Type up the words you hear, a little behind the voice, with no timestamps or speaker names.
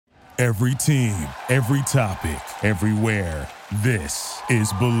Every team, every topic, everywhere. This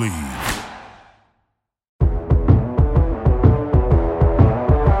is Believe.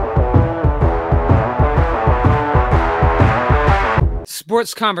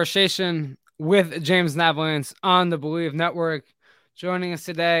 Sports conversation with James Navalance on the Believe Network. Joining us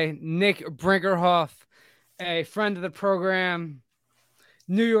today, Nick Brinkerhoff, a friend of the program.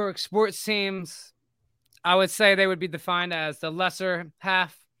 New York sports teams, I would say they would be defined as the lesser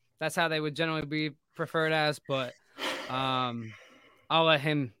half. That's how they would generally be preferred as, but I'll let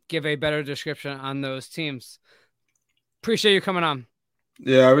him give a better description on those teams. Appreciate you coming on.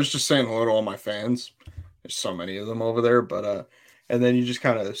 Yeah, I was just saying hello to all my fans. There's so many of them over there, but and then you just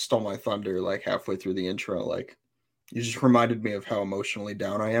kind of stole my thunder like halfway through the intro. Like you just reminded me of how emotionally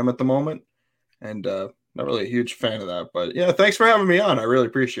down I am at the moment, and not really a huge fan of that. But yeah, thanks for having me on. I really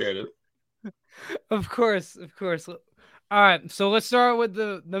appreciate it. Of course. All right, so let's start with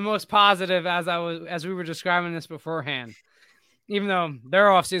the most positive as we were describing this beforehand. Even though their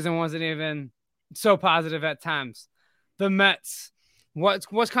offseason wasn't even so positive at times. The Mets, what's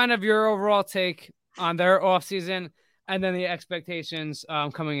kind of your overall take on their offseason and then the expectations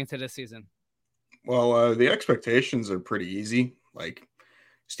coming into this season? Well, the expectations are pretty easy. Like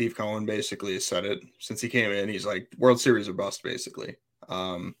Steve Cohen basically has said it since he came in. He's like World Series or bust, basically.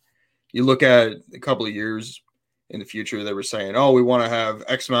 You look at a couple of years in the future, they were saying, oh, we want to have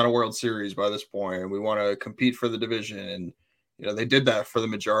X amount of World Series by this point, and we want to compete for the division. And, they did that for the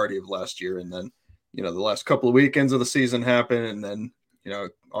majority of last year. And then, the last couple of weekends of the season happen, and then,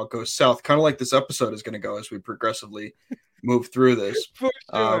 all goes south, kind of like this episode is going to go as we progressively move through this. For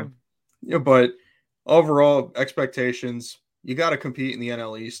sure. But overall expectations, you got to compete in the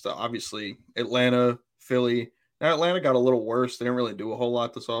NL East. Obviously, Atlanta, Philly. Now, Atlanta got a little worse. They didn't really do a whole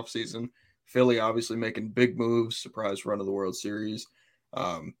lot this offseason. Philly obviously making big moves, surprise run of the World Series.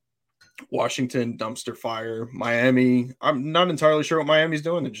 Washington, dumpster fire. Miami, I'm not entirely sure what Miami's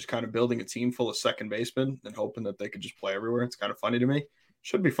doing. They're just kind of building a team full of second basemen and hoping that they could just play everywhere. It's kind of funny to me.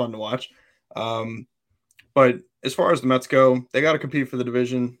 Should be fun to watch. But as far as the Mets go, they got to compete for the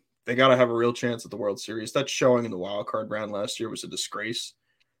division. They got to have a real chance at the World Series. That showing in the wild card round last year was a disgrace.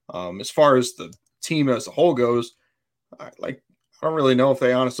 As far as the team as a whole goes, I don't really know if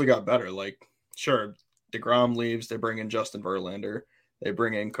they honestly got better. Like, sure, DeGrom leaves. They bring in Justin Verlander. They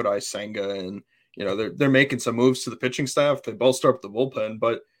bring in Kodai Senga, and they're making some moves to the pitching staff. They bolster up the bullpen,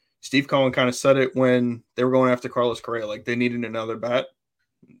 but Steve Cohen kind of said it when they were going after Carlos Correa. Like they needed another bat.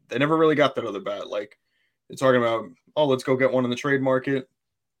 They never really got that other bat. Like they're talking about, oh, let's go get one in the trade market.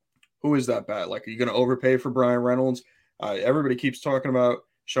 Who is that bat? Like, are you going to overpay for Brian Reynolds? Everybody keeps talking about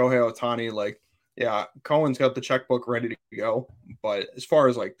Shohei Ohtani. Like, yeah, Cohen's got the checkbook ready to go. But as far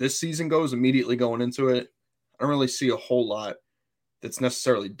as like this season goes, immediately going into it, I don't really see a whole lot that's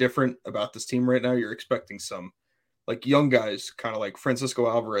necessarily different about this team right now. You're expecting some like young guys, kind of like Francisco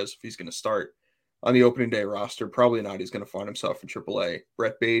Alvarez, if he's going to start on the opening day roster. Probably not. He's going to find himself in AAA.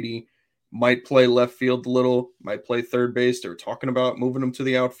 Brett Beatty might play left field a little, might play third base. They were talking about moving him to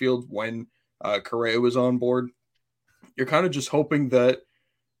the outfield when Correa was on board. You're kind of just hoping that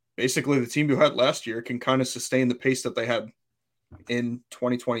basically the team you had last year can kind of sustain the pace that they had in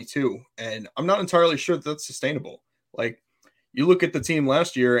 2022. And I'm not entirely sure that that's sustainable. Like, you look at the team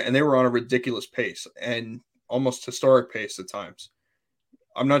last year and they were on a ridiculous pace and almost historic pace at times.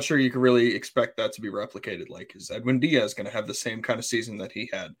 I'm not sure you can really expect that to be replicated. Like, is Edwin Diaz going to have the same kind of season that he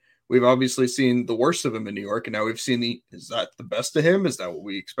had? We've obviously seen the worst of him in New York, and now we've seen is that the best of him? Is that what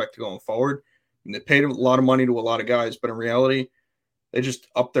we expect going forward? And they paid a lot of money to a lot of guys, but in reality, they just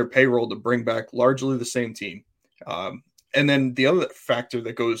upped their payroll to bring back largely the same team. And then the other factor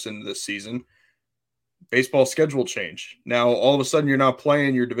that goes into this season, baseball schedule change. Now, all of a sudden, you're not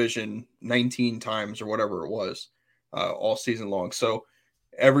playing your division 19 times or whatever it was all season long. So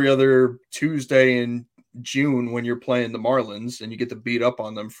every other Tuesday in June when you're playing the Marlins and you get to beat up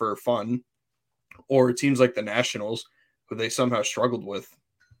on them for fun, or teams like the Nationals, who they somehow struggled with,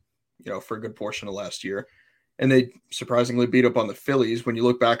 for a good portion of last year. And they surprisingly beat up on the Phillies. When you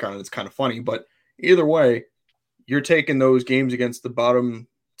look back on it, it's kind of funny. But either way, you're taking those games against the bottom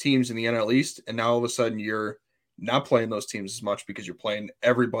teams in the NL East, and now all of a sudden you're not playing those teams as much because you're playing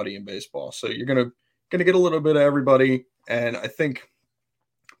everybody in baseball. So you're gonna get a little bit of everybody. And I think,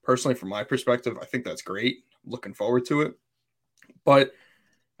 personally, from my perspective, I think that's great. I'm looking forward to it. But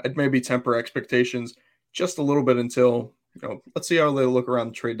I'd maybe temper expectations just a little bit until, let's see how they look around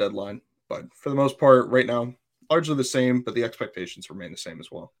the trade deadline. But for the most part, right now, largely the same, but the expectations remain the same as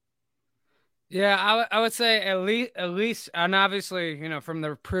well. Yeah, I would say at least, and obviously, from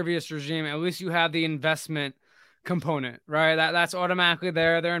the previous regime, at least you have the investment component, right? That's automatically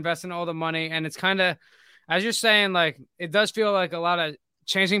there. They're investing all the money, and it's kind of, as you're saying, like it does feel like a lot of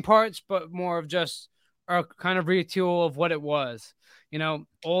changing parts, but more of just a kind of retool of what it was.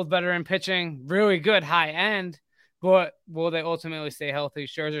 Old veteran pitching, really good high end, but will they ultimately stay healthy?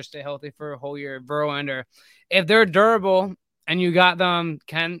 Scherzer stay healthy for a whole year. Verlander, if they're durable and you got them,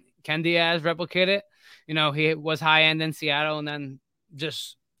 can Diaz replicate it? He was high end in Seattle and then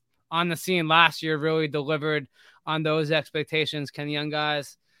just on the scene last year, really delivered on those expectations. Can young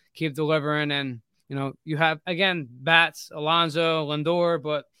guys keep delivering? And, you have, again, bats, Alonso, Lindor,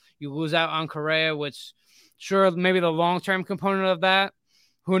 but you lose out on Correa, which sure, maybe the long-term component of that,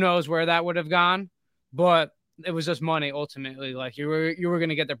 who knows where that would have gone, but it was just money ultimately. Like you were going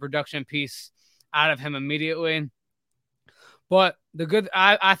to get the production piece out of him immediately. But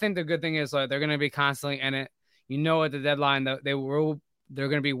I think the good thing is like they're going to be constantly in it. At the deadline that they're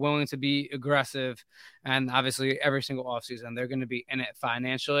going to be willing to be aggressive, and obviously every single offseason they're going to be in it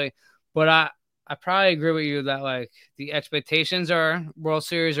financially. But I probably agree with you that like the expectations are World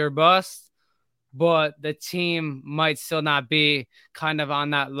Series or bust, but the team might still not be kind of on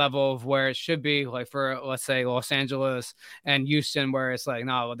that level of where it should be, like for, let's say, Los Angeles and Houston, where it's like,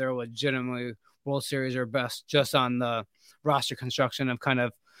 no, they're legitimately World Series or best just on the roster construction of kind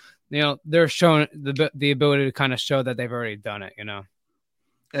of, they're showing the ability to kind of show that they've already done it,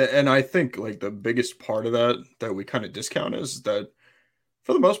 And I think like the biggest part of that we kind of discount is that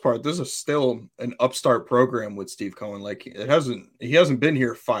for the most part, this is still an upstart program with Steve Cohen. Like he hasn't been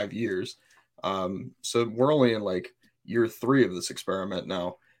here 5 years. So we're only in like year 3 of this experiment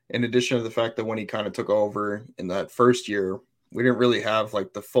now. In addition to the fact that when he kind of took over in that first year, we didn't really have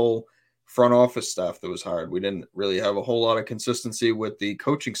like the full front office staff that was hired. We didn't really have a whole lot of consistency with the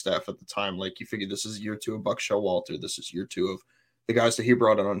coaching staff at the time. Like you figure this is year 2 of Buck Showalter. This is year 2 of the guys that he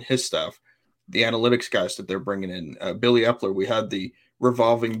brought in on his staff, the analytics guys that they're bringing in. Billy Epler, we had the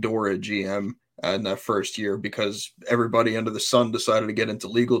revolving door at GM in that first year because everybody under the sun decided to get into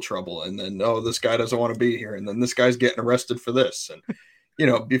legal trouble. And then, this guy doesn't want to be here. And then this guy's getting arrested for this.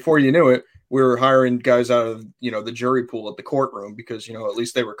 And, before you knew it, we were hiring guys out of, the jury pool at the courtroom because, at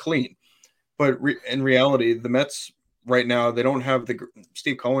least they were clean. But in reality, the Mets right now, they don't have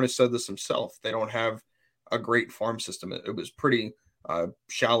Steve Cohen has said this himself. They don't have a great farm system. It was pretty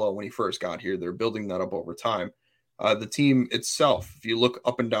shallow when he first got here. They're building that up over time. The team itself, if you look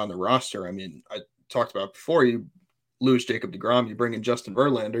up and down the roster, I mean, I talked about before, you lose Jacob deGrom, you bring in Justin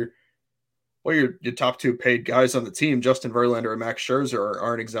Verlander. Well, your top 2 paid guys on the team, Justin Verlander and Max Scherzer,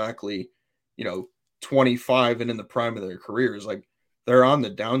 aren't exactly, 25 and in the prime of their careers. Like they're on the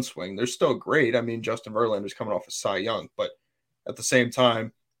downswing. They're still great. I mean, Justin Verlander's coming off a Cy Young, but at the same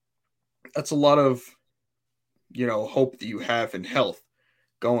time, that's a lot of, hope that you have in health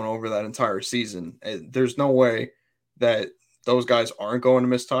going over that entire season. There's no way that those guys aren't going to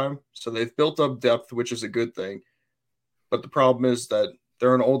miss time. So they've built up depth, which is a good thing. But the problem is that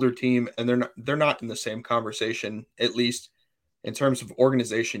they're an older team and they're not in the same conversation, at least in terms of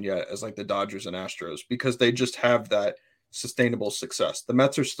organization yet, as like the Dodgers and Astros, because they just have that sustainable success. The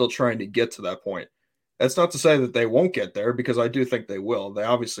Mets are still trying to get to that point. That's not to say that they won't get there, because I do think they will. They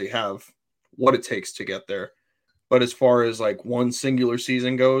obviously have what it takes to get there. But as far as like one singular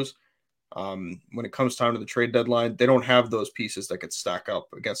season goes, when it comes time to the trade deadline, they don't have those pieces that could stack up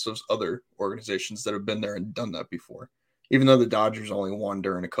against those other organizations that have been there and done that before. Even though the Dodgers only won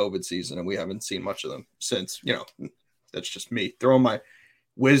during a COVID season and we haven't seen much of them since, that's just me throwing my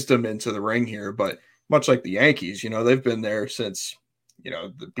wisdom into the ring here. But much like the Yankees, they've been there since,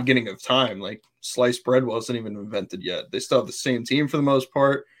 the beginning of time. Like sliced bread wasn't even invented yet. They still have the same team for the most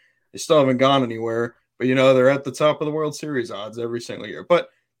part. They still haven't gone anywhere. But, they're at the top of the World Series odds every single year. But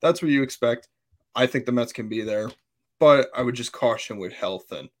that's what you expect. I think the Mets can be there. But I would just caution with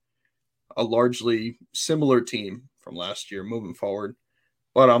health and a largely similar team from last year moving forward.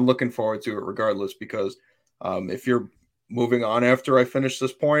 But I'm looking forward to it regardless, because if you're moving on after I finish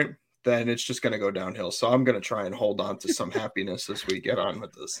this point, then it's just going to go downhill. So I'm going to try and hold on to some happiness as we get on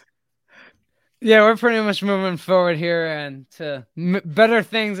with this. Yeah, we're pretty much moving forward here and to better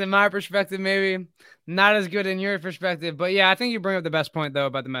things in my perspective, maybe not as good in your perspective. But yeah, I think you bring up the best point though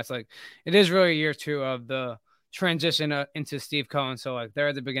about the Mets. Like it is really year 2 of the transition into Steve Cohen. So like they're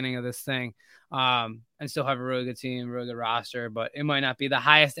at the beginning of this thing and still have a really good team, really good roster, but it might not be the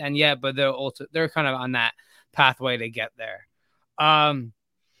highest end yet, but they're kind of on that pathway to get there.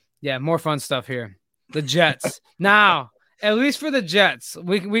 Yeah, more fun stuff here. The Jets. Now, at least for the Jets,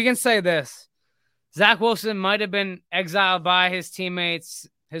 we can say this. Zach Wilson might have been exiled by his teammates,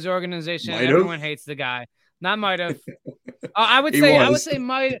 his organization. Everyone hates the guy. Not might have. I would say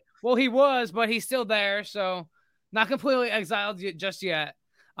might. Well, he was, but he's still there. So not completely exiled just yet,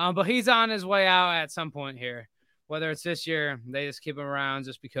 but he's on his way out at some point here. Whether it's this year, they just keep him around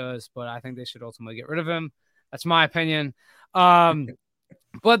just because, but I think they should ultimately get rid of him. That's my opinion.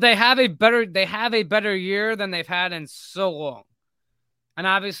 But they have a better year than they've had in so long. And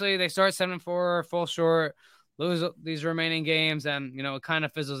obviously they start 7-4, full short, lose these remaining games, and it kind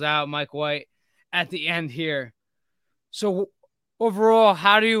of fizzles out. Mike White at the end here. So overall,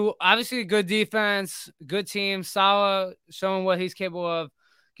 how do you obviously good defense, good team, Salah showing what he's capable of.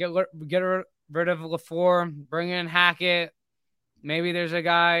 Get rid of LaFleur, bring in Hackett. Maybe there's a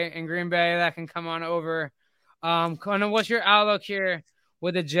guy in Green Bay that can come on over. Kind of what's your outlook here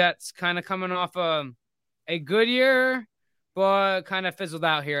with the Jets kind of coming off a good year, but kind of fizzled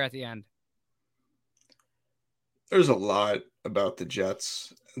out here at the end? There's a lot about the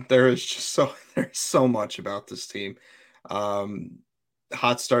Jets. There's so much about this team.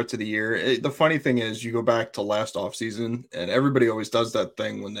 Hot start to the year. The funny thing is, you go back to last offseason, and everybody always does that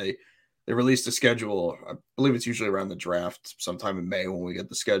thing when they release the schedule. I believe it's usually around the draft, sometime in May when we get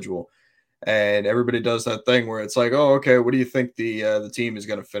the schedule. And everybody does that thing where it's like, oh, okay, what do you think the team is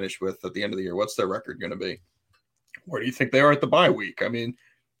going to finish with at the end of the year? What's their record going to be? Where do you think they are at the bye week? I mean,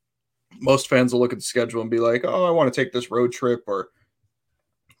 most fans will look at the schedule and be like, oh, I want to take this road trip, or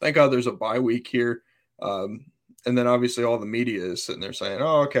thank God there's a bye week here. And then obviously all the media is sitting there saying,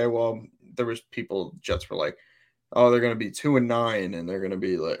 oh, okay, well, there was people, Jets were like, oh, they're going to be 2-9, and they're going to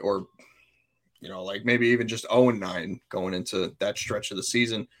be like, or, like maybe even just 0-9 going into that stretch of the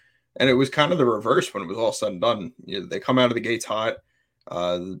season. And it was kind of the reverse when it was all said and done. They come out of the gates hot.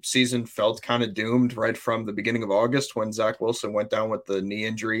 The season felt kind of doomed right from the beginning of August when Zach Wilson went down with the knee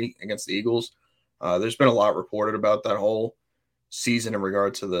injury against the Eagles. There's been a lot reported about that whole season in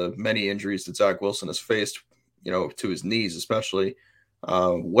regard to the many injuries that Zach Wilson has faced, to his knees especially.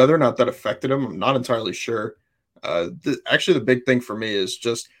 Whether or not that affected him, I'm not entirely sure. Actually, the big thing for me is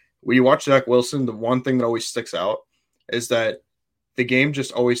just when you watch Zach Wilson, the one thing that always sticks out is that the game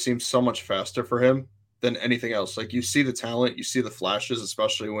just always seems so much faster for him than anything else. Like, you see the talent, you see the flashes,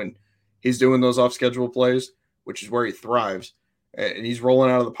 especially when he's doing those off-schedule plays, which is where he thrives. And he's rolling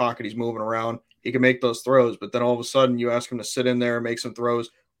out of the pocket, he's moving around. He can make those throws, but then all of a sudden you ask him to sit in there and make some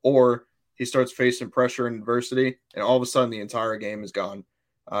throws, or he starts facing pressure and adversity, and all of a sudden the entire game is gone.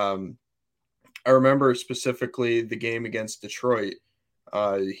 I remember specifically the game against Detroit.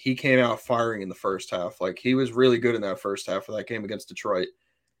 He came out firing in the first half. Like, he was really good in that first half of that game against Detroit.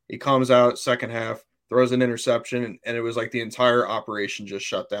 He comes out second half, throws an interception, and it was like the entire operation just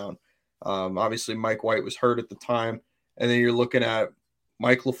shut down. Obviously, Mike White was hurt at the time. And then you're looking at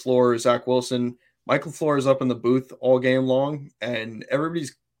Mike LaFleur, Zach Wilson. Mike LaFleur is up in the booth all game long, and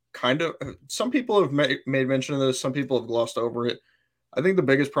everybody's kind of – some people have made mention of this. Some people have glossed over it. I think the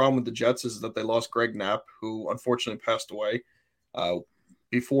biggest problem with the Jets is that they lost Greg Knapp, who unfortunately passed away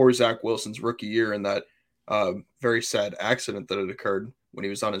before Zach Wilson's rookie year in that very sad accident that had occurred when he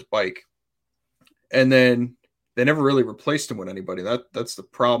was on his bike. And then they never really replaced him with anybody. That's the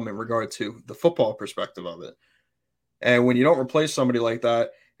problem in regard to the football perspective of it. And when you don't replace somebody like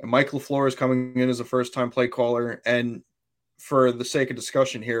that, and Mike LaFleur is coming in as a first-time play caller, and for the sake of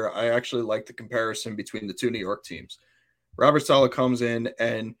discussion here, I actually like the comparison between the two New York teams. Robert Saleh comes in,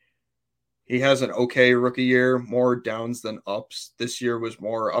 and he has an okay rookie year, more downs than ups. This year was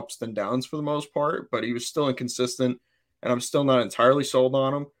more ups than downs for the most part, but he was still inconsistent, and I'm still not entirely sold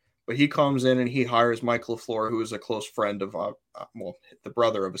on him. But he comes in and he hires Mike LaFleur, who is a close friend of, the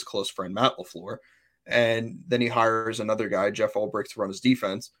brother of his close friend, Matt LaFleur. And then he hires another guy, Jeff Ulbrich, to run his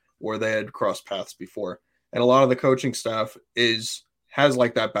defense, where they had crossed paths before. And a lot of the coaching staff has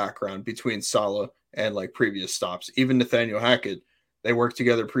like that background between Saleh and like previous stops. Even Nathaniel Hackett, they worked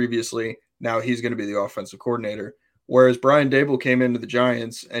together previously. Now he's going to be the offensive coordinator. Whereas Brian Daboll came into the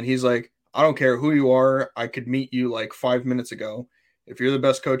Giants and he's like, I don't care who you are. I could meet you like 5 minutes ago. If you're the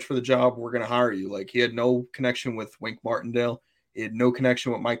best coach for the job, we're going to hire you. Like, he had no connection with Wink Martindale. He had no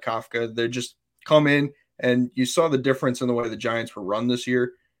connection with Mike Kafka. They just come in, and you saw the difference in the way the Giants were run this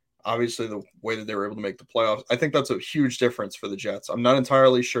year. Obviously, the way that they were able to make the playoffs. I think that's a huge difference for the Jets. I'm not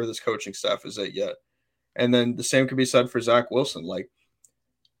entirely sure this coaching staff is it yet. And then the same could be said for Zach Wilson. Like,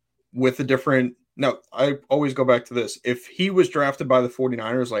 with a different – now, I always go back to this. If he was drafted by the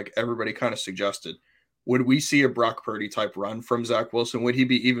 49ers, like everybody kind of suggested, would we see a Brock Purdy type run from Zach Wilson? Would he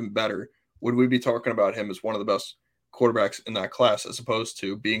be even better? Would we be talking about him as one of the best quarterbacks in that class, as opposed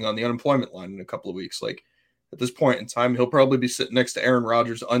to being on the unemployment line in a couple of weeks? Like, at this point in time, he'll probably be sitting next to Aaron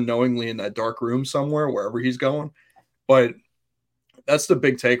Rodgers unknowingly in that dark room somewhere, wherever he's going. But that's the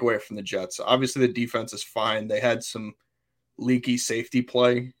big takeaway from the Jets. Obviously, the defense is fine. They had some leaky safety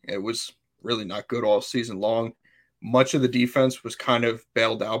play. It was really not good all season long. much of the defense was kind of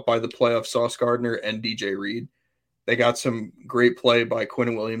bailed out by the play of Sauce Gardner and DJ Reed. They got some great play by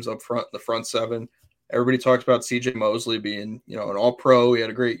Quinn Williams up front, the front seven. Everybody talks about CJ Mosley being, an all-pro. He had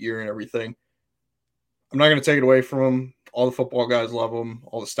a great year and everything. I'm not going to take it away from him. All the football guys love him.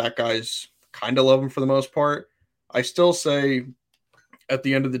 All the stat guys kind of love him for the most part. I still say at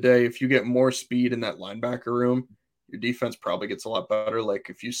the end of the day, if you get more speed in that linebacker room, your defense probably gets a lot better. Like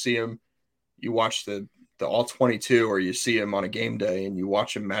if you see him, you watch the all 22 or you see him on a game day and you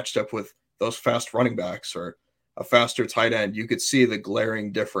watch him matched up with those fast running backs or a faster tight end, you could see the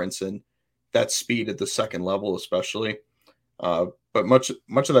glaring difference in that speed at the second level, especially. But much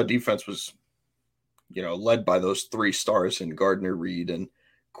of that defense was, led by those three stars in Gardner, Reed, and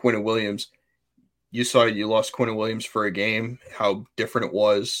Quinn Williams. You saw you lost Quinn Williams for a game, how different it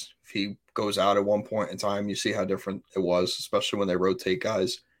was. If he goes out at one point in time, you see how different it was, especially when they rotate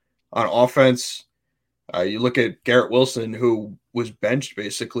guys. On offense, you look at Garrett Wilson, who was benched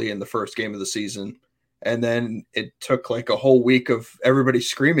basically in the first game of the season. And then it took like a whole week of everybody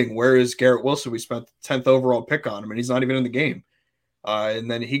screaming, where is Garrett Wilson? We spent the 10th overall pick on him, and he's not even in the game. And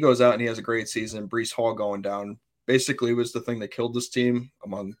then he goes out and he has a great season. Breece Hall going down basically was the thing that killed this team,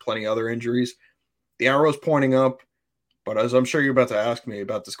 among plenty of other injuries. The arrow's pointing up, but as I'm sure you're about to ask me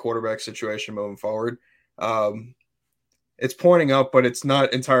about this quarterback situation moving forward, it's pointing up, but it's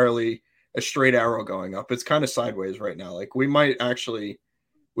not entirely a straight arrow going up. It's kind of sideways right now. Like we might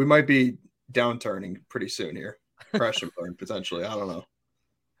be downturning pretty soon here. Crash and burn potentially. I don't know.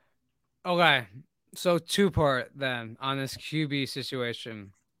 Okay. So 2-part then on this QB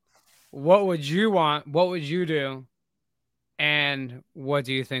situation. What would you want? What would you do? And what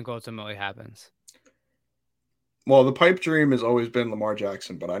do you think ultimately happens? Well, the pipe dream has always been Lamar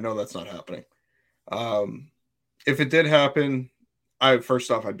Jackson, but I know that's not happening. If it did happen,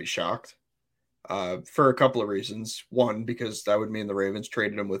 first off, I'd be shocked for a couple of reasons. One, because that would mean the Ravens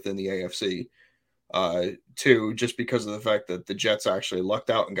traded him within the AFC. Two, just because of the fact that the Jets actually lucked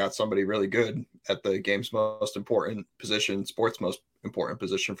out and got somebody really good at the game's most important position, sports most important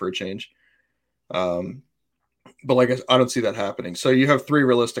position for a change. But I don't see that happening. So you have three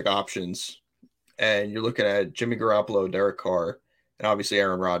realistic options, and you're looking at Jimmy Garoppolo, Derek Carr, and obviously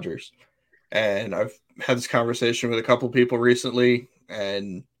Aaron Rodgers. And I've had this conversation with a couple of people recently,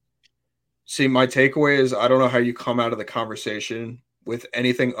 and my takeaway is I don't know how you come out of the conversation with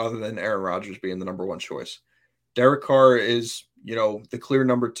anything other than Aaron Rodgers being the number one choice. Derek Carr is, the clear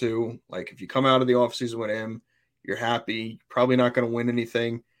number two. Like if you come out of the offseason with him, you're happy. Probably not going to win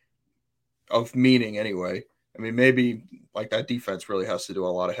anything of meaning anyway. I mean, maybe like that defense really has to do a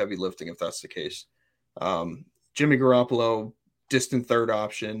lot of heavy lifting if that's the case. Jimmy Garoppolo, distant third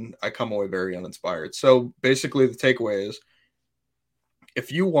option. I come away very uninspired. So basically the takeaway is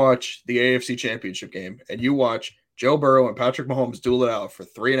if you watch the AFC Championship game and you watch Joe Burrow and Patrick Mahomes duel it out for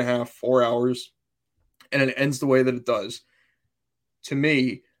 3.5, 4 hours, and it ends the way that it does, to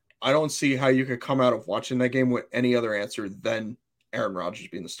me, I don't see how you could come out of watching that game with any other answer than Aaron Rodgers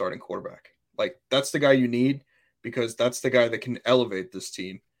being the starting quarterback. Like, that's the guy you need because that's the guy that can elevate this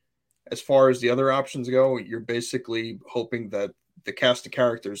team. As far as the other options go, you're basically hoping that the cast of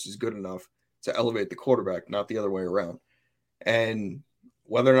characters is good enough to elevate the quarterback, not the other way around. And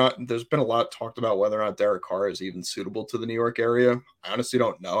whether or not there's been a lot talked about whether or not Derek Carr is even suitable to the New York area. I honestly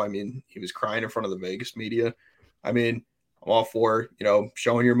don't know. I mean, he was crying in front of the Vegas media. I mean, I'm all for,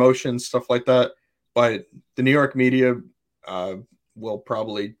 showing your emotions, stuff like that. But the New York media will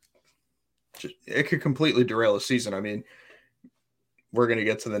probably it could completely derail a season. I mean, we're going to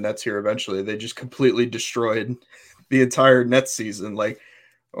get to the Nets here eventually. They just completely destroyed the entire Nets season. Like,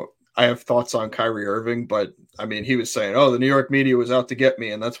 I have thoughts on Kyrie Irving, but I mean, he was saying, the New York media was out to get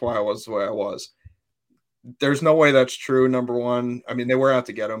me, and that's why I was the way I was. There's no way that's true, number one. I mean, they were out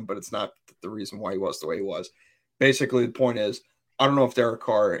to get him, but it's not the reason why he was the way he was. Basically, the point is, I don't know if Derek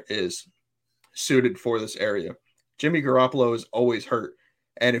Carr is suited for this area. Jimmy Garoppolo is always hurt.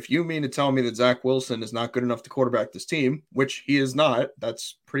 And if you mean to tell me that Zach Wilson is not good enough to quarterback this team, which he is not,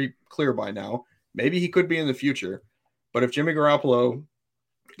 that's pretty clear by now. Maybe he could be in the future. But if Jimmy Garoppolo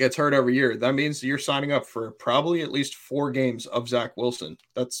gets hurt every year, that means you're signing up for probably at least 4 games of Zach Wilson.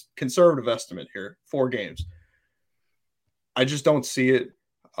 That's conservative estimate here, 4 games. I just don't see it.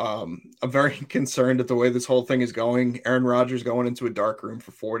 I'm very concerned at the way this whole thing is going. Aaron Rodgers going into a dark room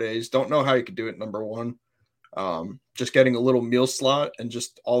for 4 days. Don't know how you could do it, number one. Just getting a little meal slot and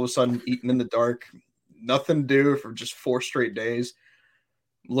just all of a sudden eating in the dark. Nothing to do for just 4 straight days.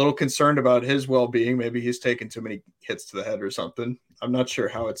 A little concerned about his well-being. Maybe he's taken too many hits to the head or something. I'm not sure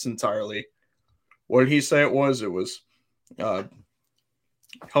how it's entirely. What did he say it was? It was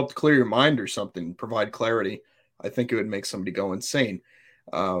help clear your mind or something, provide clarity. I think it would make somebody go insane.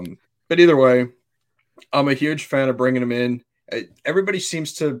 But either way, I'm a huge fan of bringing him in. Everybody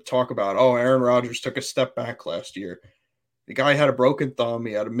seems to talk about, oh, Aaron Rodgers took a step back last year. The guy had a broken thumb.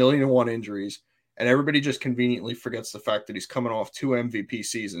 He had 1,000,001 injuries. And everybody just conveniently forgets the fact that he's coming off 2 MVP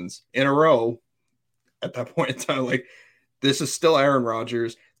seasons in a row at that point in time. Like, this is still Aaron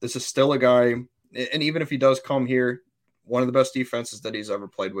Rodgers. This is still a guy. And even if he does come here, one of the best defenses that he's ever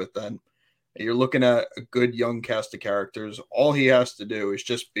played with, then you're looking at a good young cast of characters. All he has to do is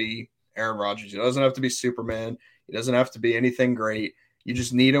just be Aaron Rodgers. He doesn't have to be Superman. He doesn't have to be anything great. You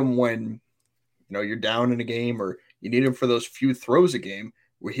just need him when, you're down in a game, or you need him for those few throws a game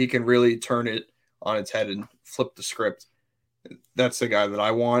where he can really turn it on its head and flip the script. That's the guy that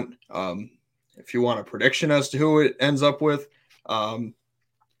I want. If you want a prediction as to who it ends up with,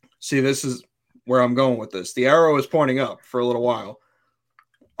 see, this is where I'm going with this. The arrow is pointing up for a little while.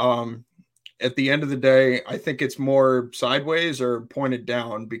 At the end of the day, I think it's more sideways or pointed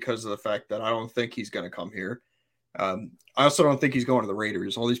down because of the fact that I don't think he's going to come here. I also don't think he's going to the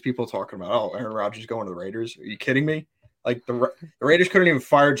Raiders. All these people talking about, oh, Aaron Rodgers going to the Raiders. Are you kidding me? Like, the Raiders couldn't even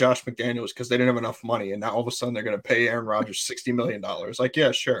fire Josh McDaniels because they didn't have enough money, and now all of a sudden they're going to pay Aaron Rodgers $60 million. Like,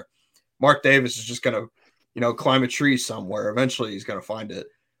 yeah, sure. Mark Davis is just going to, climb a tree somewhere. Eventually he's going to find it.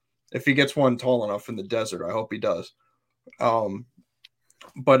 If he gets one tall enough in the desert, I hope he does.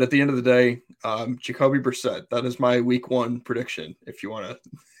 But at the end of the day, Jacoby Brissett, that is my week 1 prediction, if you want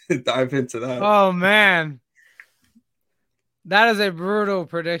to dive into that. Oh, man. That is a brutal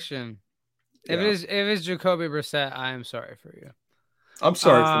prediction. Yeah. If it's Jacoby Brissett, I am sorry for you. I'm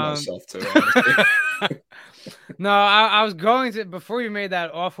sorry for myself, too, honestly. No, I was going to, before you made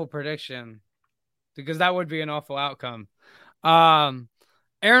that awful prediction, because that would be an awful outcome. Aaron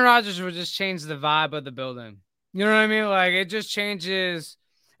Rodgers would just change the vibe of the building. You know what I mean? Like, it just changes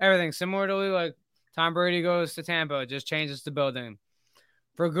everything. Similarly, like Tom Brady goes to Tampa, it just changes the building.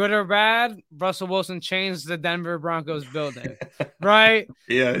 For good or bad, Russell Wilson changed the Denver Broncos building, right?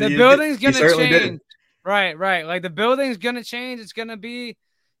 Yeah, the building's going to change. Did. Right. Like, the building's going to change. It's going to be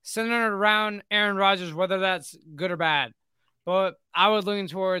centered around Aaron Rodgers, whether that's good or bad. But I would lean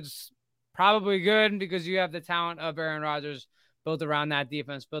towards probably good because you have the talent of Aaron Rodgers built around that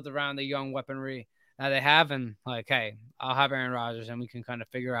defense, built around the young weaponry that they have. And like, hey, I'll have Aaron Rodgers and we can kind of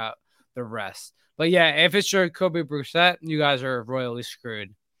figure out the rest. But yeah, if it's Jacoby Brissett, you guys are royally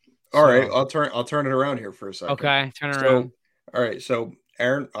screwed. All right, I'll turn it around here for a second. Okay, turn it around. All right, so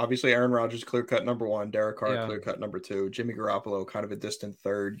Aaron Rodgers, clear cut number 1. Derek Carr, clear cut number 2. Jimmy Garoppolo, kind of a distant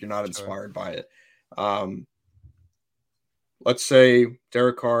third. You're not inspired by it. Let's say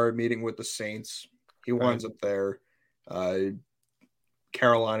Derek Carr meeting with the Saints. He winds up there.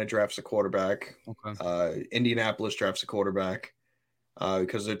 Carolina drafts a quarterback. Okay. Indianapolis drafts a quarterback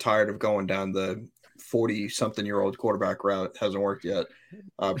because they're tired of going down the 40-something-year-old quarterback route. Hasn't worked yet.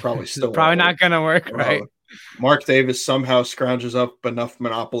 Probably still probably not going to work, right? Mark Davis somehow scrounges up enough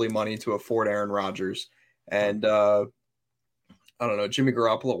monopoly money to afford Aaron Rodgers, and I don't know. Jimmy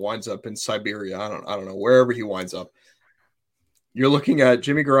Garoppolo winds up in Siberia. I don't know, wherever he winds up. You're looking at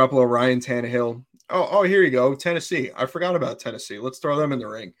Jimmy Garoppolo, Ryan Tannehill. Oh, here you go, Tennessee. I forgot about Tennessee. Let's throw them in the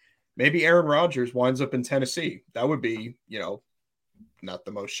ring. Maybe Aaron Rodgers winds up in Tennessee. That would be, not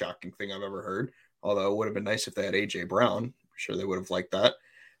the most shocking thing I've ever heard. Although it would have been nice if they had A.J. Brown. I'm sure they would have liked that.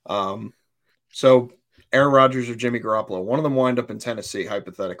 So Aaron Rodgers or Jimmy Garoppolo, one of them wind up in Tennessee,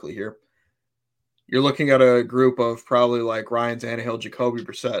 hypothetically here. You're looking at a group of probably like Ryan Tannehill, Jacoby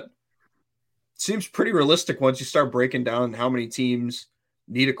Brissett. Seems pretty realistic once you start breaking down how many teams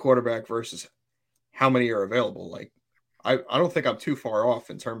need a quarterback versus how many are available. Like, I don't think I'm too far off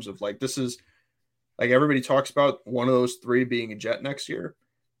in terms of like, this is like everybody talks about one of those 3 being a Jet next year.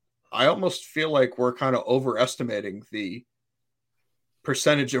 I almost feel like we're kind of overestimating the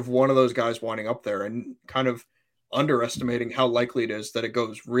percentage of one of those guys winding up there and kind of underestimating how likely it is that it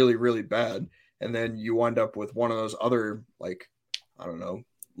goes really, really bad. And then you wind up with one of those other, like, I don't know,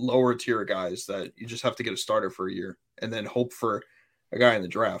 lower tier guys that you just have to get a starter for a year and then hope for a guy in the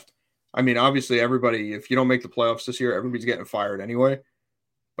draft. I mean, obviously everybody, if you don't make the playoffs this year, everybody's getting fired anyway.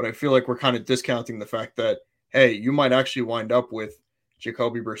 But I feel like we're kind of discounting the fact that, hey, you might actually wind up with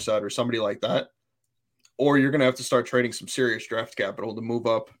Jacoby Brissett or somebody like that. Or you're going to have to start trading some serious draft capital to move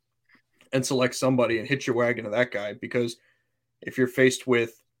up and select somebody and hitch your wagon to that guy. Because if you're faced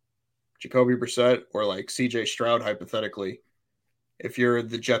with Jacoby Brissett or like CJ Stroud, hypothetically, if you're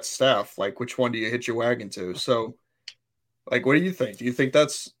the Jets staff, like which one do you hitch your wagon to? So like, what do you think? Do you think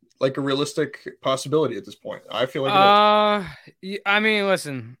that's like a realistic possibility at this point? I feel like it is. I mean,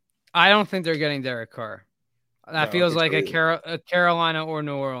 listen, I don't think they're getting Derek Carr. That feels like a Carolina or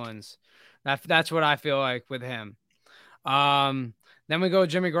New Orleans. That's what I feel like with him. Then we go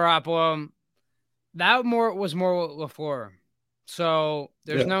Jimmy Garoppolo. That was more LaFleur. So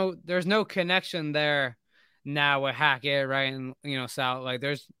there's Yeah. no connection there now with Hackett, right? And Sal, like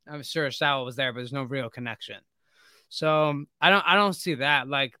I'm sure Sal was there, but there's no real connection. So I don't see that.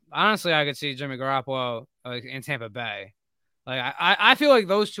 Like honestly, I could see Jimmy Garoppolo in Tampa Bay. Like I feel like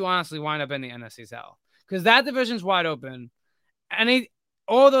those two honestly wind up in the NFC South because that division's wide open, and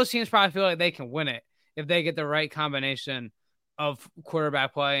all those teams probably feel like they can win it if they get the right combination of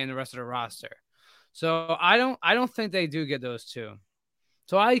quarterback play and the rest of the roster. So I don't think they do get those two.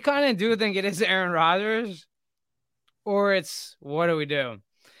 So I kind of do think it is Aaron Rodgers, or it's what do we do?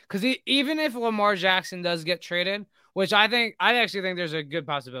 Because even if Lamar Jackson does get traded, which I actually think there's a good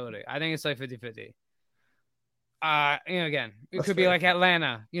possibility. I think it's like 50-50. Again, it That's could be fair. like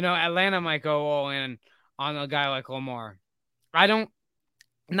Atlanta. Atlanta might go all in on a guy like Lamar.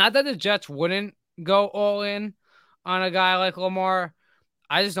 Not that the Jets wouldn't go all in on a guy like Lamar.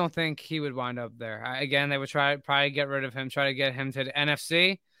 I just don't think he would wind up there. Again, they would probably get rid of him, try to get him to the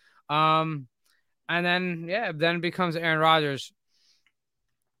NFC. And then it becomes Aaron Rodgers.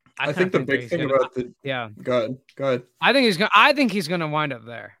 I think the big thing about go ahead. I think he's gonna wind up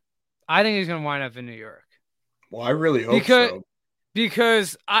there. I think he's gonna wind up in New York. Well, I really hope so.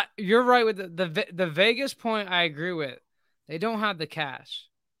 Because you're right with the Vegas point. I agree with. They don't have the cash.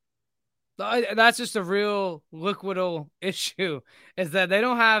 That's just a real liquidal issue. Is that they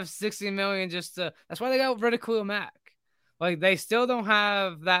don't have $60 million just to. That's why they got rid of Khalil Mack. Like they still don't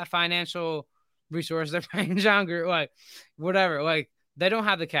have that financial resource. They're paying John Gruden, like whatever. Like they don't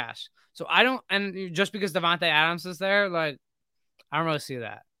have the cash. So I don't. And just because Devontae Adams is there, like I don't really see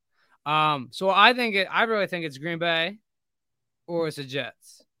that. So I really think it's Green Bay or it's the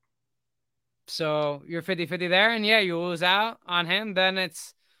Jets. So you're 50-50 there, and you lose out on him, then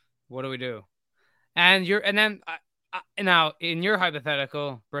it's what do we do? And then now in your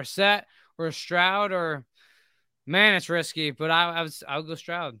hypothetical, Brissett or Stroud or man, it's risky, but I'll go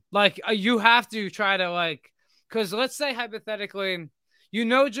Stroud. Like you have to try to because let's say hypothetically,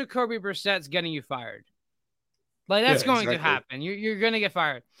 Jacoby Brissett's getting you fired. Like that's going to happen. You're going to get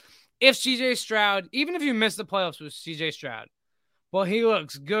fired. If CJ Stroud, even if you miss the playoffs with CJ Stroud, well, he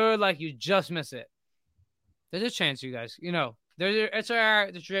looks good like you just miss it. There's a chance, you guys.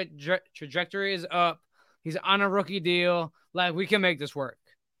 The trajectory is up. He's on a rookie deal. Like, we can make this work.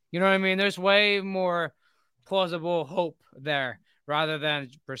 You know what I mean? There's way more plausible hope there rather than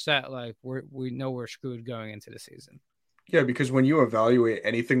Brissett. Like, we know we're screwed going into the season. Yeah, because when you evaluate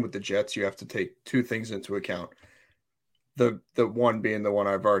anything with the Jets, you have to take two things into account. The one being the one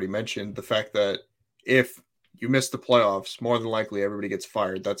I've already mentioned, the fact that if you miss the playoffs, more than likely everybody gets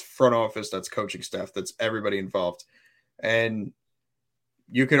fired. That's front office, that's coaching staff, that's everybody involved. And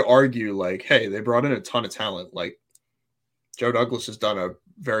you could argue hey, they brought in a ton of talent. Like Joe Douglas has done a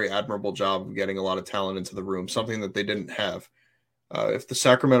very admirable job of getting a lot of talent into the room, something that they didn't have. If the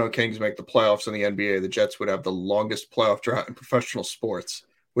Sacramento Kings make the playoffs in the NBA, the Jets would have the longest playoff drought in professional sports,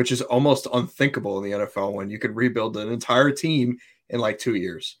 which is almost unthinkable in the NFL when you could rebuild an entire team in 2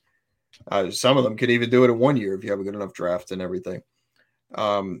 years. Some of them could even do it in 1 year if you have a good enough draft and everything.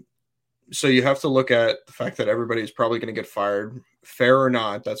 So you have to look at the fact that everybody's probably going to get fired. Fair or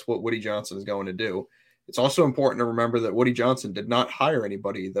not, that's what Woody Johnson is going to do. It's also important to remember that Woody Johnson did not hire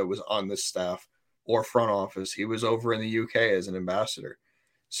anybody that was on this staff or front office. He was over in the UK as an ambassador.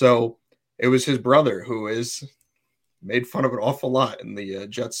 So it was his brother who is made fun of an awful lot in the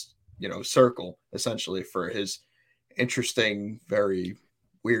Jets, circle, essentially, for his interesting, very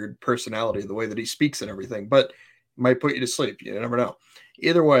weird personality, the way that he speaks and everything, but it might put you to sleep. You never know.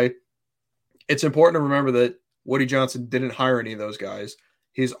 Either way, it's important to remember that Woody Johnson didn't hire any of those guys.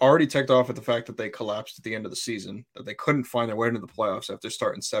 He's already ticked off at the fact that they collapsed at the end of the season, that they couldn't find their way into the playoffs after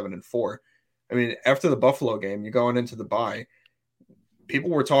starting 7-4. I mean, after the Buffalo game, you're going into the bye. People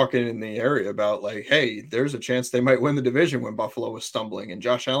were talking in the area about hey, there's a chance they might win the division when Buffalo was stumbling, and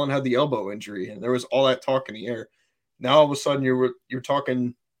Josh Allen had the elbow injury, and there was all that talk in the air. Now all of a sudden you're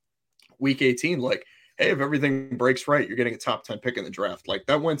talking week 18, hey, if everything breaks right, you're getting a top 10 pick in the draft.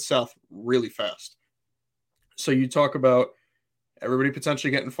 That went south really fast. So you talk about everybody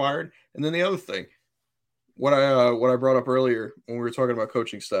potentially getting fired, and then the other thing, what I brought up earlier when we were talking about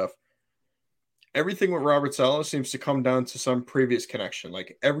coaching stuff. Everything with Robert Saleh seems to come down to some previous connection.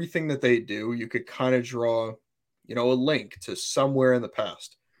 Everything that they do, you could kind of draw, a link to somewhere in the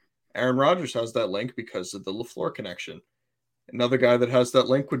past. Aaron Rodgers has that link because of the LaFleur connection. Another guy that has that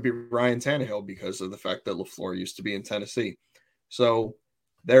link would be Ryan Tannehill because of the fact that LaFleur used to be in Tennessee. So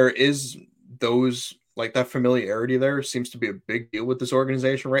there is those, that familiarity there seems to be a big deal with this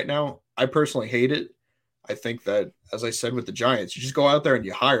organization right now. I personally hate it. I think that, as I said with the Giants, you just go out there and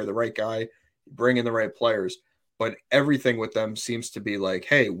you hire the right guy, you bring in the right players. But everything with them seems to be like,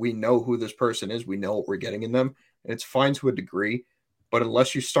 hey, we know who this person is. We know what we're getting in them. And it's fine to a degree. But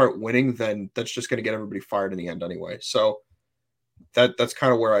unless you start winning, then that's just going to get everybody fired in the end anyway. So that's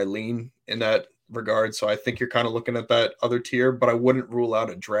kind of where I lean in that regard. So I think you're kind of looking at that other tier, but I wouldn't rule out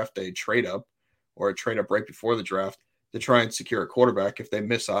a draft day trade up or a trade up right before the draft to try and secure a quarterback if they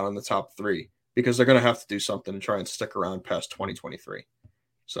miss out on the top 3, because they're going to have to do something to try and stick around past 2023.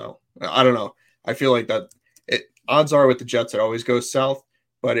 So I don't know. I feel like that odds are with the Jets, it always goes south.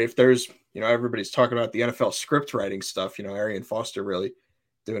 But if there's, everybody's talking about the NFL script writing stuff, Arian Foster really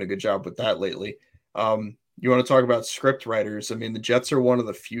doing a good job with that lately. You want to talk about script writers? I mean, the Jets are one of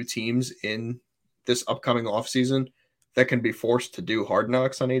the few teams in this upcoming offseason that can be forced to do Hard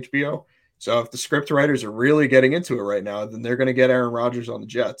Knocks on HBO. So if the script writers are really getting into it right now, then they're going to get Aaron Rodgers on the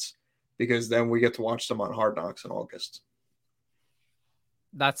Jets, because then we get to watch them on Hard Knocks in August.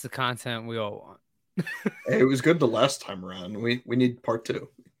 That's the content we all want. It was good the last time around. We need part 2.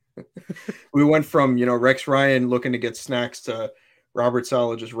 We went from, Rex Ryan looking to get snacks to Robert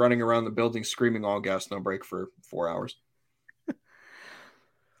Saleh just running around the building screaming all gas, no break for 4 hours.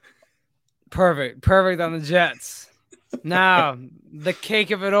 Perfect on the Jets. Now, the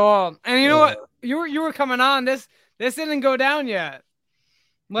cake of it all. And you know what? You were coming on. This didn't go down yet.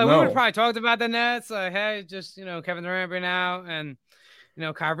 Like, we would have probably talked about the Nets. Like, hey, just, Kevin Durant right now, and,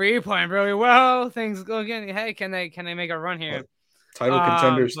 Kyrie playing really well. Things go again. Hey, can they make a run here? Title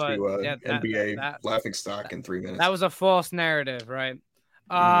contenders to NBA laughing stock in 3 minutes. That was a false narrative, right?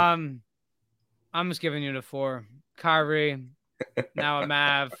 I'm just giving you the 4. Kyrie, now a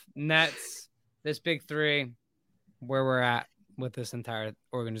Mav, Nets, this big 3, where we're at with this entire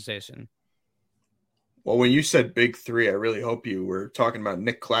organization. Well, when you said big 3, I really hope you were talking about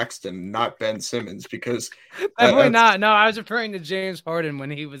Nick Claxton, not Ben Simmons, because definitely not. No, I was referring to James Harden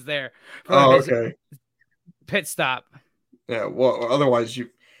when he was there for okay. Pit stop. Yeah, well, otherwise you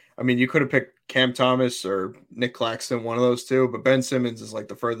could have picked Cam Thomas or Nick Claxton, one of those two, but Ben Simmons is like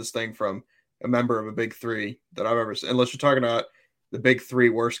the furthest thing from a member of a big 3 that I've ever seen. Unless you're talking about the big 3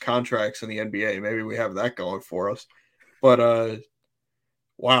 worst contracts in the NBA, maybe we have that going for us. But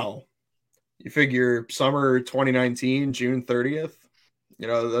wow. You figure summer 2019, June 30th,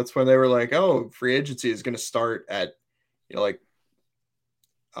 that's when they were like, oh, free agency is going to start at,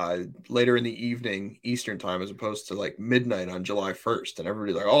 later in the evening Eastern time, as opposed to like midnight on July 1st. And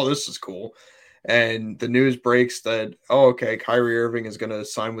everybody's like, oh, this is cool. And the news breaks that, oh, okay, Kyrie Irving is going to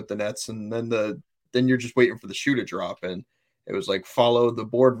sign with the Nets. And then you're just waiting for the shoe to drop. And it was like, follow the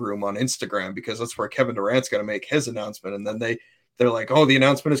boardroom on Instagram, because that's where Kevin Durant's going to make his announcement. And then they're like, oh, the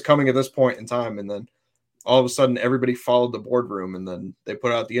announcement is coming at this point in time. And then all of a sudden everybody followed the boardroom, and then they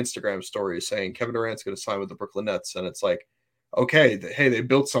put out the Instagram story saying Kevin Durant's going to sign with the Brooklyn Nets. And it's like, okay, hey, they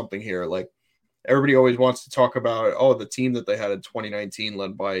built something here. Like, everybody always wants to talk about, oh, the team that they had in 2019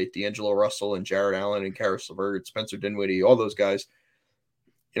 led by D'Angelo Russell and Jared Allen and Karis LeVert, Spencer Dinwiddie, all those guys.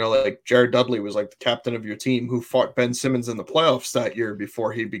 Like Jared Dudley was like the captain of your team who fought Ben Simmons in the playoffs that year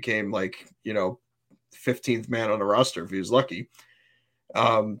before he became 15th man on the roster if he was lucky.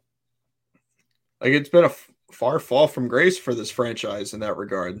 It's been a far fall from grace for this franchise in that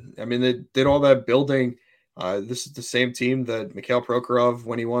regard. I mean, they did all that building. This is the same team that Mikhail Prokhorov,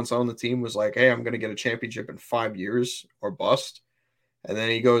 when he once owned the team, was like, hey, I'm going to get a championship in 5 years or bust. And then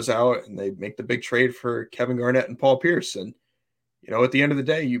he goes out and they make the big trade for Kevin Garnett and Paul Pierce. And, at the end of the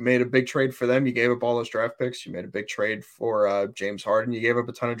day, you made a big trade for them. You gave up all those draft picks. You made a big trade for James Harden. You gave up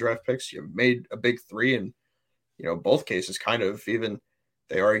a ton of draft picks. You made a big 3. And, both cases kind of, even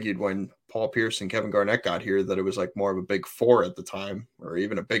they argued when Paul Pierce and Kevin Garnett got here that it was like more of a big 4 at the time, or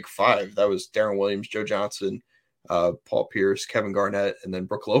even a big 5. That was Darren Williams, Joe Johnson, Paul Pierce, Kevin Garnett, and then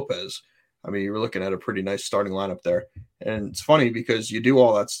Brook Lopez. I mean, you were looking at a pretty nice starting lineup there. And it's funny because you do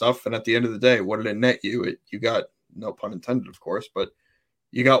all that stuff, and at the end of the day, what did it net you? You got, no pun intended, of course, but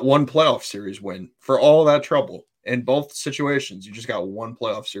you got 1 playoff series win for all that trouble. In both situations, you just got 1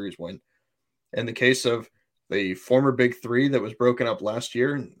 playoff series win. In the case of the former big 3 that was broken up last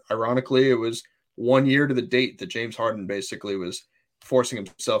year, ironically, it was 1 year to the date that James Harden basically was forcing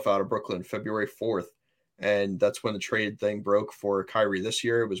himself out of Brooklyn, February 4th. And that's when the trade thing broke for Kyrie this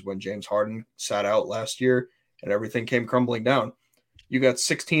year. It was when James Harden sat out last year and everything came crumbling down. You got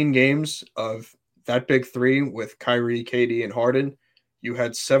 16 games of that big 3 with Kyrie, KD, and Harden. You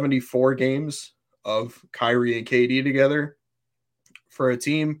had 74 games of Kyrie and KD together for a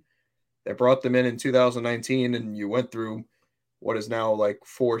team that brought them in 2019, and you went through what is now like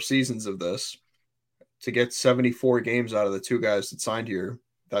 4 seasons of this to get 74 games out of the 2 guys that signed here.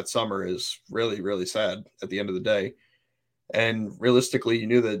 that summer is really, really sad at the end of the day. And realistically, you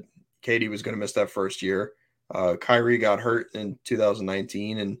knew that Katie was going to miss that first year. Kyrie got hurt in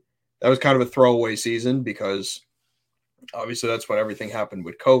 2019, and that was kind of a throwaway season because obviously that's when everything happened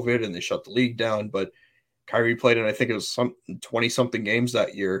with COVID and they shut the league down. But Kyrie played in, I think it was some 20-something games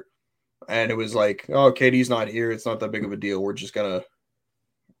that year. And it was like, oh, KD's not here. It's not that big of a deal. We're just going to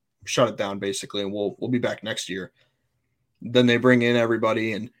shut it down basically, and we'll be back next year. Then they bring in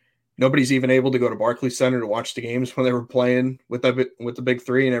everybody, and nobody's even able to go to Barclays Center to watch the games when they were playing with the big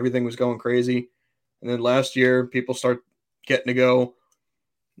three, and everything was going crazy. And then last year, people start getting to go,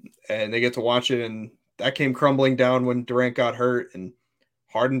 and they get to watch it, and that came crumbling down when Durant got hurt, and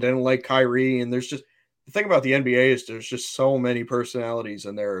Harden didn't like Kyrie. And there's just the thing about the NBA is there's just so many personalities,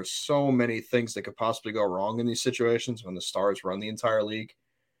 and there are so many things that could possibly go wrong in these situations when the stars run the entire league.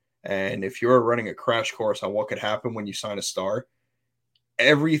 And if you're running a crash course on what could happen when you sign a star,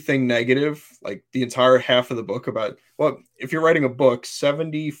 everything negative, like the entire half of the book about, well, if you're writing a book,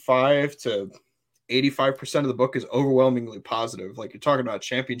 75 to 85% of the book is overwhelmingly positive. Like you're talking about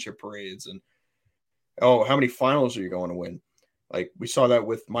championship parades and, oh, how many finals are you going to win? Like we saw that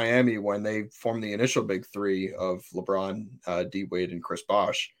with Miami when they formed the initial big three of LeBron, D Wade, and Chris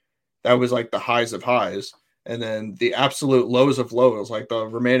Bosh. That was like the highs of highs. And then the absolute lows of lows, like the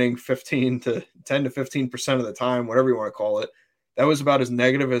remaining 10 to 15% of the time, whatever you want to call it, that was about as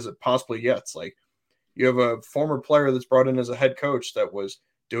negative as it possibly gets. Like you have a former player that's brought in as a head coach that was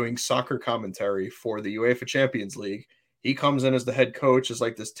doing soccer commentary for the UEFA Champions League. He comes in as the head coach as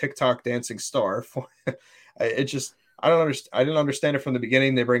like this TikTok dancing star. It just, I didn't understand it from the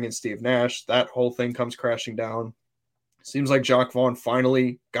beginning. They bring in Steve Nash. That whole thing comes crashing down. Seems like Jacques Vaughn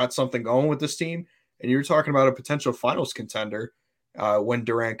finally got something going with this team. And you were talking about a potential finals contender when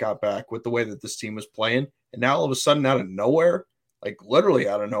Durant got back with the way that this team was playing. And now all of a sudden out of nowhere, like literally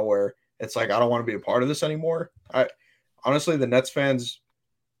out of nowhere, it's like, I don't want to be a part of this anymore. Honestly, the Nets fans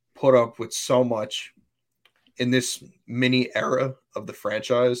put up with so much in this mini era of the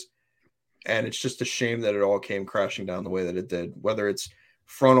franchise. And it's just a shame that it all came crashing down the way that it did, whether it's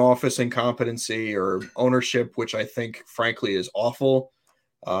front office incompetency or ownership, which I think frankly is awful.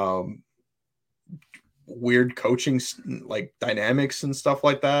 Weird coaching like dynamics and stuff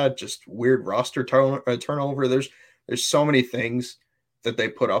like that, just weird roster turnover. There's so many things that they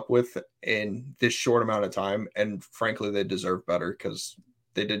put up with in this short amount of time, and frankly they deserve better because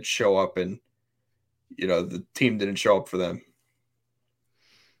they did show up, and the team didn't show up for them.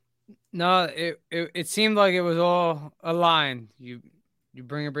 No, it seemed like it was all aligned. You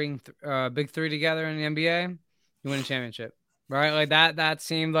bring big three together in the NBA, you win a championship, right? Like that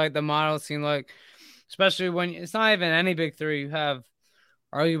seemed like the model. It seemed like, especially when it's not even any big three, you have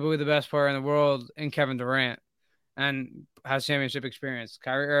arguably the best player in the world in Kevin Durant and has championship experience.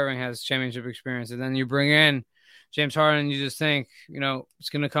 Kyrie Irving has championship experience. And then you bring in James Harden, you just think, it's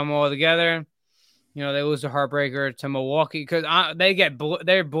going to come all together. They lose the heartbreaker to Milwaukee because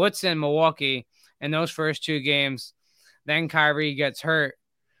they're blitzing Milwaukee in those first two games. Then Kyrie gets hurt,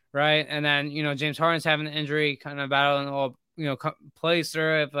 right? And then, James Harden's having an injury, kind of battling all, plays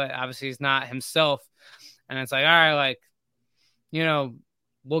through it, but obviously he's not himself. And it's like, all right, like,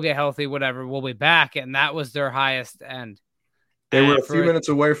 we'll get healthy, whatever. We'll be back. And that was their highest end. They were a few minutes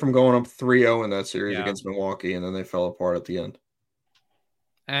away from going up 3-0 in that series against Milwaukee, and then they fell apart at the end.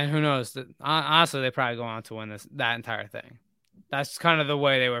 And who knows? Honestly, they probably go on to win that entire thing. That's kind of the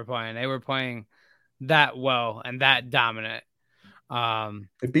way they were playing. They were playing that well and that dominant.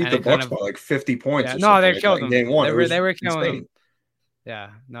 They beat the Bucks by like 50 points. Yeah, no, they killed them. Game one. They were killing them. Yeah,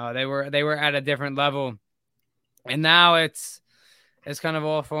 no, they were at a different level, and now it's kind of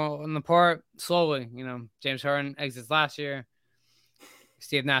all falling apart slowly. James Harden exits last year.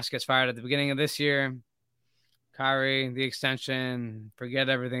 Steve Nash gets fired at the beginning of this year. Kyrie, the extension, forget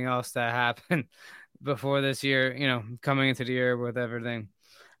everything else that happened before this year, coming into the year with everything.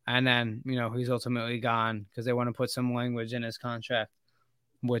 And then, he's ultimately gone because they want to put some language in his contract,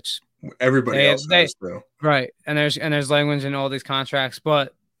 which everybody else has, though. Right. And there's language in all these contracts,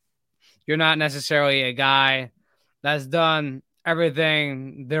 but you're not necessarily a guy that's done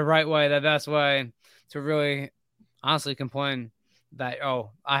everything the right way, the best way to really honestly complain that,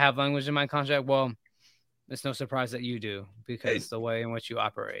 oh, I have language in my contract. Well, it's no surprise that you do because the way in which you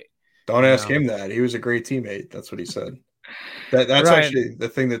operate. Don't ask him that. He was a great teammate. That's what he said. That's right. Actually the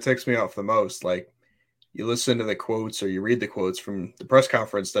thing that ticks me off the most. Like, you listen to the quotes or you read the quotes from the press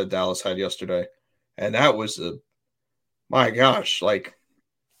conference that Dallas had yesterday, and that was my gosh, like,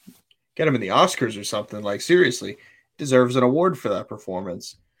 get him in the Oscars or something. Like, seriously, deserves an award for that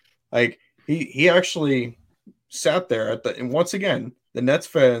performance. Like, he actually sat there and once again, The Nets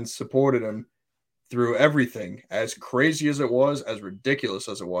fans supported him through everything, as crazy as it was, as ridiculous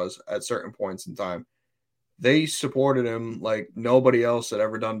as it was at certain points in time. They supported him like nobody else had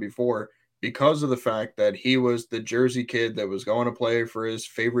ever done before because of the fact that he was the Jersey kid that was going to play for his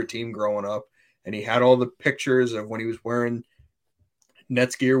favorite team growing up. And he had all the pictures of when he was wearing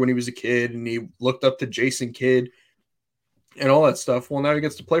Nets gear when he was a kid, and he looked up to Jason Kidd and all that stuff. Well, now he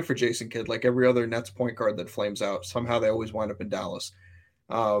gets to play for Jason Kidd like every other Nets point guard that flames out. Somehow they always wind up in Dallas.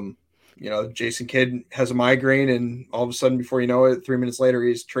 Jason Kidd has a migraine, and all of a sudden, before you know it, 3 minutes later,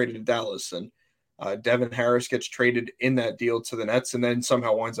 he's traded to Dallas. And Devin Harris gets traded in that deal to the Nets and then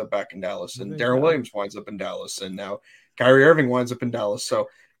somehow winds up back in Dallas. And Darren Williams winds up in Dallas. And now Kyrie Irving winds up in Dallas. So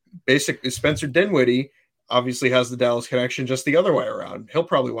basically, Spencer Dinwiddie obviously has the Dallas connection just the other way around. He'll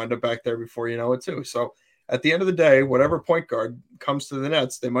probably wind up back there before you know it, too. So at the end of the day, whatever point guard comes to the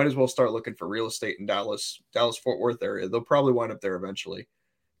Nets, they might as well start looking for real estate in Dallas-Fort Worth area. They'll probably wind up there eventually.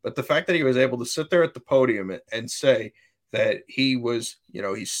 But the fact that he was able to sit there at the podium and say that he was,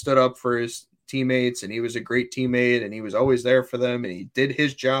 he stood up for his teammates and he was a great teammate and he was always there for them and he did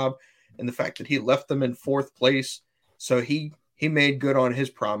his job, and the fact that he left them in fourth place, so he made good on his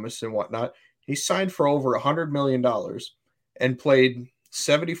promise and whatnot. He signed for over $100 million and played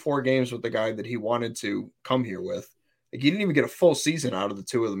 74 games with the guy that he wanted to come here with. Like, he didn't even get a full season out of the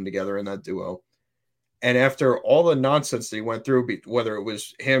two of them together in that duo. And after all the nonsense that he went through, whether it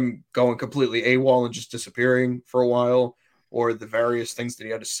was him going completely AWOL and just disappearing for a while, or the various things that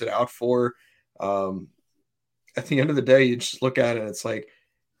he had to sit out for, at the end of the day, you just look at it and it's like,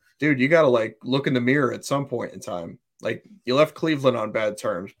 dude, you got to look in the mirror at some point in time. Like, you left Cleveland on bad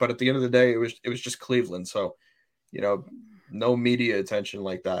terms, but at the end of the day, it was just Cleveland. So, no media attention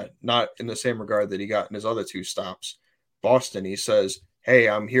like that. Not in the same regard that he got in his other two stops. Boston, he says, hey,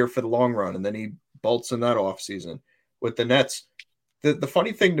 I'm here for the long run. And then he bolts in that offseason. With the Nets, the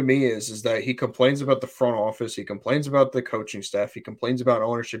funny thing to me is that he complains about the front office. He complains about the coaching staff. He complains about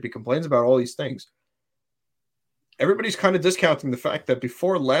ownership. He complains about all these things. Everybody's kind of discounting the fact that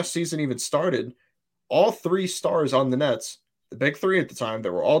before last season even started, all three stars on the Nets, the big three at the time,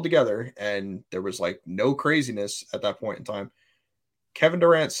 that were all together, and there was no craziness at that point in time. Kevin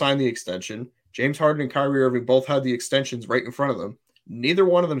Durant signed the extension. James Harden and Kyrie Irving both had the extensions right in front of them. Neither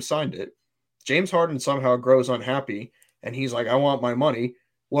one of them signed it. James Harden somehow grows unhappy, and he's like, I want my money.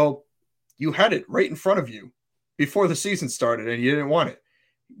 Well, you had it right in front of you before the season started, and you didn't want it.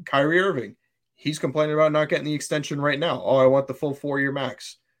 Kyrie Irving, he's complaining about not getting the extension right now. Oh, I want the full 4-year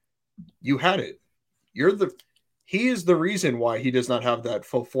max. You had it. He is the reason why he does not have that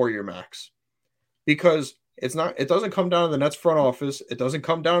full 4-year max, because it doesn't come down to the Nets front office. It doesn't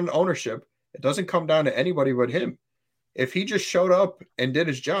come down to ownership. It doesn't come down to anybody but him. If he just showed up and did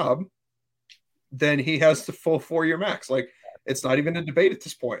his job, then he has the full 4-year max. It's not even a debate at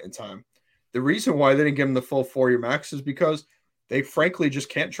this point in time. The reason why they didn't give him the full 4-year max is because they frankly just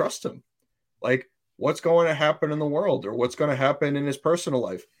can't trust him. What's going to happen in the world, or what's going to happen in his personal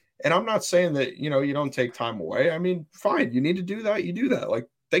life? And I'm not saying that, you don't take time away. I mean, fine, you need to do that. You do that.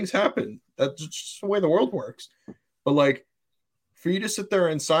 Things happen. That's just the way the world works. But for you to sit there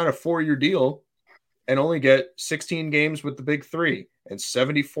and sign a 4-year deal and only get 16 games with the big three and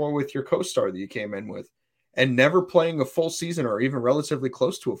 74 with your co-star that you came in with, and never playing a full season or even relatively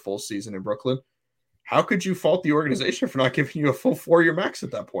close to a full season in Brooklyn, how could you fault the organization for not giving you a full 4-year max at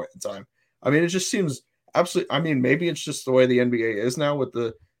that point in time? I mean, it just seems absolutely. I mean, maybe it's just the way the NBA is now with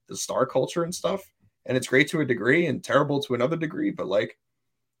the star culture and stuff, and it's great to a degree and terrible to another degree. But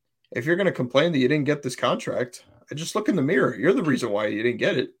if you're going to complain that you didn't get this contract, just look in the mirror. You're the reason why you didn't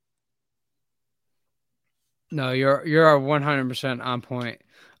get it. No, you're 100% on point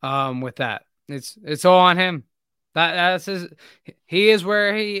with that. It's all on him. That's his. He is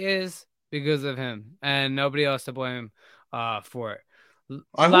where he is because of him, and nobody else to blame for it.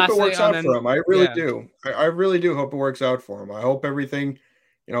 I hope it works out for him. I really do. I really do hope it works out for him. I hope everything,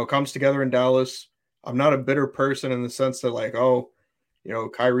 comes together in Dallas. I'm not a bitter person in the sense that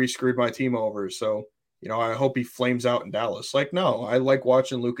Kyrie screwed my team over. So, I hope he flames out in Dallas. No, I like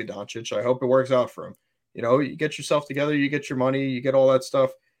watching Luka Doncic. I hope it works out for him. You get yourself together, you get your money, you get all that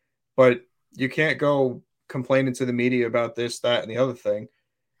stuff, but you can't go complaining to the media about this, that, and the other thing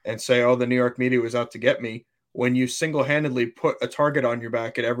and say, oh, the New York media was out to get me, when you single-handedly put a target on your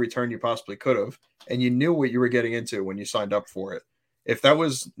back at every turn you possibly could have, and you knew what you were getting into when you signed up for it. If that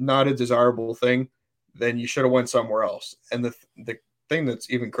was not a desirable thing, then you should have went somewhere else. And the thing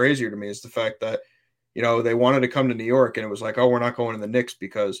that's even crazier to me is the fact that, they wanted to come to New York, and it was oh, we're not going to the Knicks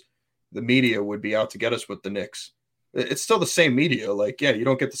because the media would be out to get us with the Knicks. It's still the same media. You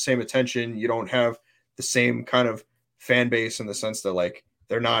don't get the same attention. You don't have the same kind of fan base in the sense that like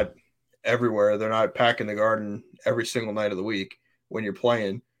they're not everywhere. They're not packing the Garden every single night of the week when you're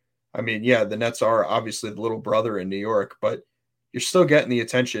playing. I mean, yeah, the Nets are obviously the little brother in New York, but you're still getting the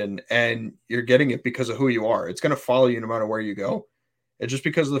attention and you're getting it because of who you are. It's going to follow you no matter where you go. And just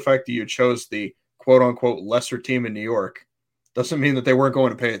because of the fact that you chose the quote unquote lesser team in New York doesn't mean that they weren't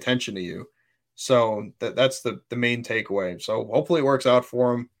going to pay attention to you. So that's the main takeaway. So hopefully it works out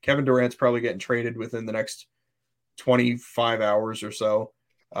for him. Kevin Durant's probably getting traded within the next 25 hours or so.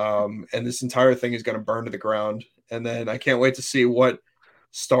 And this entire thing is going to burn to the ground. And then I can't wait to see what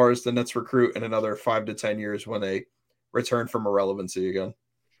stars the Nets recruit in another 5 to 10 years when they return from irrelevancy again.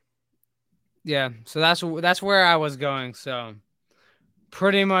 Yeah, so that's where I was going. So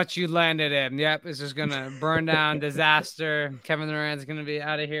pretty much you landed in. Yep, it's just gonna burn down, disaster. Kevin Durant's gonna be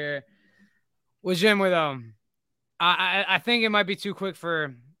out of here. With Jim, with I think it might be too quick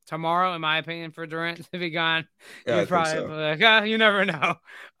for tomorrow, in my opinion, for Durant to be gone. Yeah, You're I think probably so. like, you never know.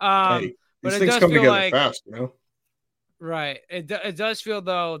 Hey, But these it things does come feel together like fast, you know? right. It does feel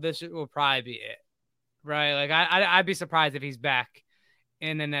though this will probably be it. Right. Like I'd be surprised if he's back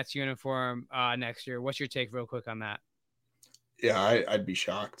in the Nets uniform next year. What's your take, real quick, on that? Yeah, I'd be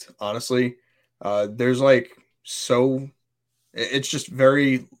shocked, honestly. There's like it's just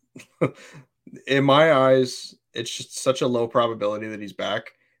very, in my eyes, it's just such a low probability that he's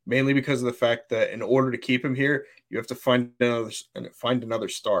back, mainly because of the fact that in order to keep him here, you have to find another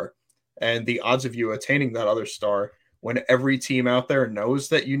star. And the odds of you attaining that other star when every team out there knows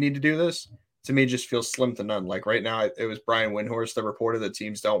that you need to do this, to me, just feels slim to none. Like right now, it was Brian Windhorst that reported that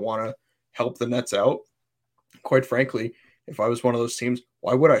teams don't want to help the Nets out. Quite frankly, if I was one of those teams,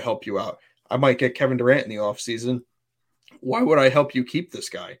 why would I help you out? I might get Kevin Durant in the offseason. Why would I help you keep this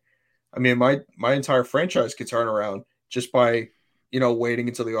guy? I mean, my entire franchise could turn around just by, waiting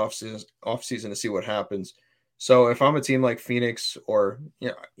until the offseason to see what happens. So if I'm a team like Phoenix or,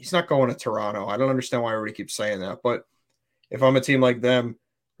 he's not going to Toronto. I don't understand why everybody keeps saying that. But if I'm a team like them,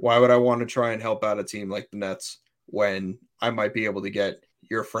 why would I want to try and help out a team like the Nets when I might be able to get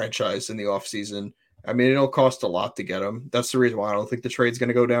your franchise in the offseason? I mean, it'll cost a lot to get him. That's the reason why I don't think the trade's going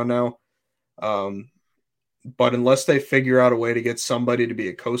to go down now. But unless they figure out a way to get somebody to be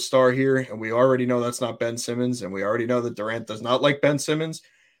a co-star here, and we already know that's not Ben Simmons, and we already know that Durant does not like Ben Simmons,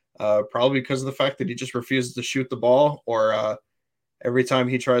 probably because of the fact that he just refuses to shoot the ball, or every time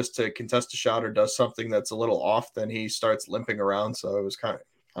he tries to contest a shot or does something that's a little off, then he starts limping around. So it was kind of,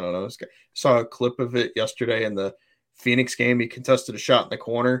 I don't know. Saw a clip of it yesterday in the Phoenix game. He contested a shot in the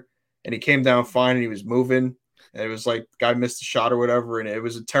corner, and he came down fine, and he was moving. And it was like guy missed a shot or whatever, and it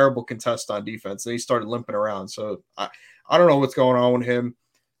was a terrible contest on defense. And he started limping around. So I don't know what's going on with him.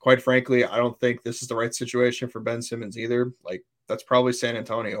 Quite frankly, I don't think this is the right situation for Ben Simmons either. Like that's probably San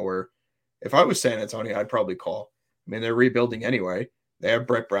Antonio, where if I was San Antonio, I'd probably call. I mean, they're rebuilding anyway. They have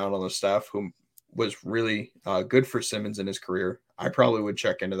Brett Brown on the staff, who was really good for Simmons in his career. I probably would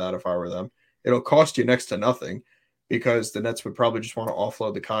check into that if I were them. It'll cost you next to nothing, because the Nets would probably just want to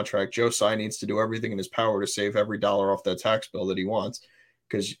offload the contract. Joe Tsai needs to do everything in his power to save every dollar off that tax bill that he wants,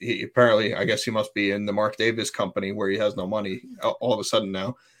 because he apparently, I guess he must be in the Mark Davis company where he has no money all of a sudden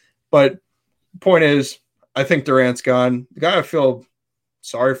now. But point is, I think Durant's gone. The guy I feel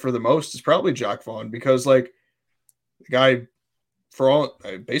sorry for the most is probably Jacque Vaughn, because like the guy, for all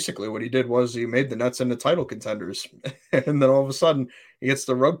basically what he did was he made the Nets into title contenders, and then all of a sudden he gets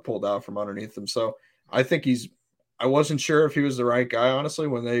the rug pulled out from underneath him. So I think I wasn't sure if he was the right guy, honestly,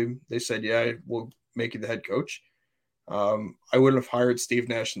 when they said, yeah, we'll make you the head coach. I wouldn't have hired Steve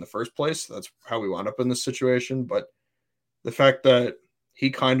Nash in the first place. That's how we wound up in this situation. But the fact that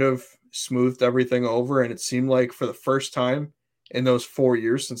he kind of smoothed everything over, and it seemed like for the first time in those 4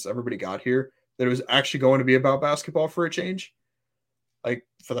 years since everybody got here, that it was actually going to be about basketball for a change. Like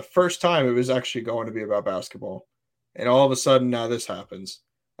for the first time, it was actually going to be about basketball. And all of a sudden now this happens.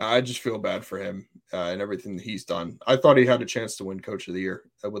 I just feel bad for him and everything that he's done. I thought he had a chance to win Coach of the Year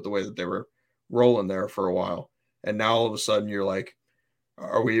with the way that they were rolling there for a while. And now all of a sudden you're like,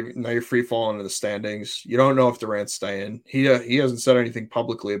 now you're free falling in the standings. You don't know if Durant's staying. He hasn't said anything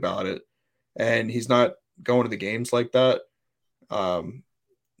publicly about it. And he's not going to the games like that. To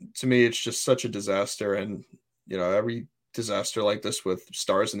me, it's just such a disaster. And, every disaster like this with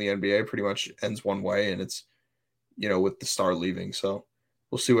stars in the NBA pretty much ends one way, and it's, with the star leaving. So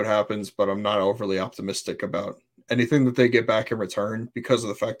we'll see what happens, but I'm not overly optimistic about anything that they get back in return, because of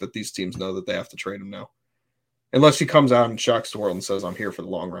the fact that these teams know that they have to trade him now. Unless he comes out and shocks the world and says, I'm here for the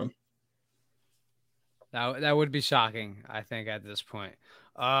long run. That would be shocking, I think, at this point.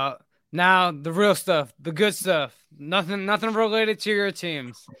 Now the real stuff, the good stuff. Nothing related to your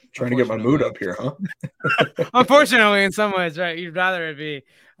teams. Trying to get my mood up here, huh? Unfortunately, in some ways, right? You'd rather it be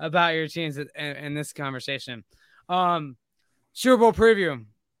about your teams in this conversation. Super Bowl preview.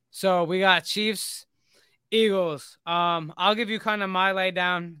 So we got Chiefs, Eagles. I'll give you kind of my lay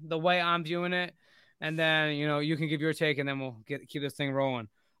down, the way I'm viewing it, and then you can give your take, and then we'll keep this thing rolling.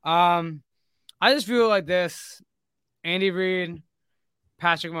 I just feel like this: Andy Reid,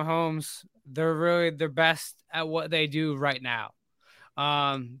 Patrick Mahomes, they're really their best at what they do right now.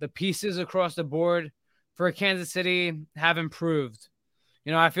 The pieces across the board for Kansas City have improved.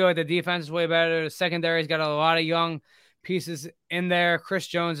 I feel like the defense is way better. The secondary's got a lot of young pieces in there. Chris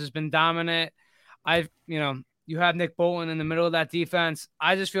Jones has been dominant. You have Nick Bolton in the middle of that defense.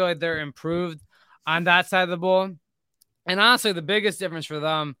 I just feel like they're improved on that side of the ball. And honestly, the biggest difference for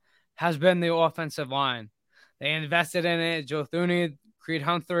them has been the offensive line. They invested in it. Joe Thuney, Creed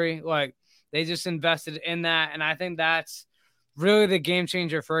Humphrey, they just invested in that. And I think that's really the game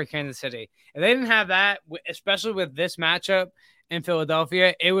changer for Kansas City. If they didn't have that, especially with this matchup in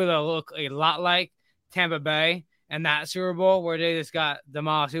Philadelphia, it would have looked a lot like Tampa Bay and that Super Bowl where they just got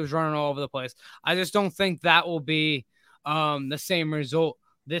demolished. He was running all over the place. I just don't think that will be the same result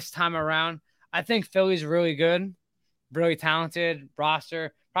this time around. I think Philly's really good, really talented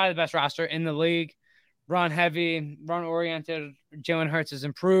roster, probably the best roster in the league. Run heavy, run oriented. Jalen Hurts has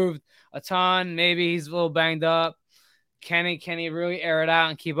improved a ton. Maybe he's a little banged up. Can he really air it out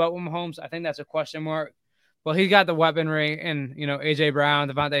and keep up with Mahomes? I think that's a question mark. But he's got the weaponry and, A.J. Brown,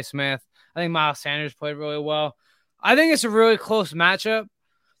 Devontae Smith. I think Miles Sanders played really well. I think it's a really close matchup.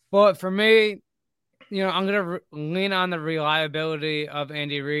 But for me, I'm going to lean on the reliability of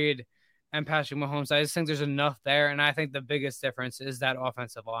Andy Reid and Patrick Mahomes. I just think there's enough there. And I think the biggest difference is that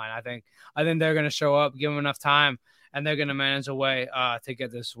offensive line. I think they're going to show up, give them enough time, and they're going to manage a way to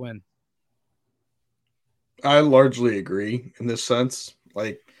get this win. I largely agree in this sense.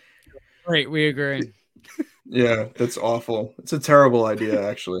 Great, we agree. Yeah, that's awful. It's a terrible idea,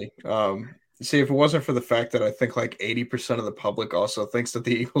 actually. See, if it wasn't for the fact that I think 80% of the public also thinks that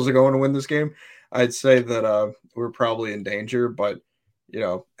the Eagles are going to win this game, I'd say that we're probably in danger. But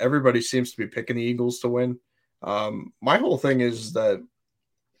everybody seems to be picking the Eagles to win. My whole thing is that,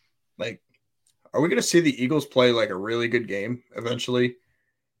 are we going to see the Eagles play a really good game eventually?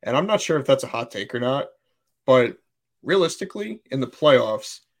 And I'm not sure if that's a hot take or not. But realistically, in the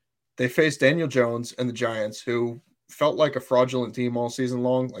playoffs, they faced Daniel Jones and the Giants, who felt like a fraudulent team all season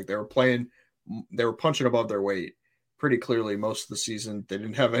long. They were punching above their weight pretty clearly most of the season. They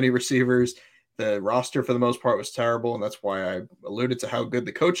didn't have any receivers. The roster, for the most part, was terrible, and that's why I alluded to how good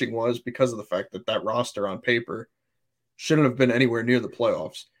the coaching was, because of the fact that roster on paper shouldn't have been anywhere near the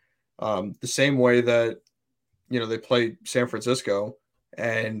playoffs. The same way that, they play San Francisco,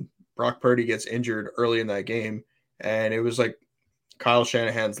 and Brock Purdy gets injured early in that game, and it was Kyle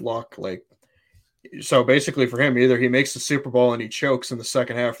Shanahan's luck. So basically for him, either he makes the Super Bowl and he chokes in the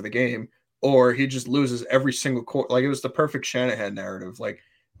second half of the game, or he just loses every single quarter. It was the perfect Shanahan narrative,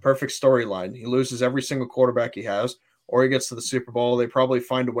 perfect storyline. He loses every single quarterback he has, or he gets to the Super Bowl. They probably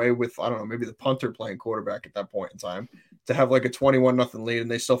find a way with, I don't know, maybe the punter playing quarterback at that point in time to have a 21-0 lead,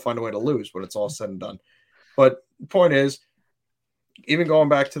 and they still find a way to lose when it's all said and done. But the point is, even going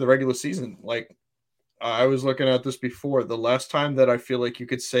back to the regular season, I was looking at this before, the last time that I feel like you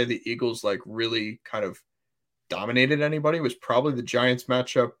could say the Eagles really kind of dominated anybody was probably the Giants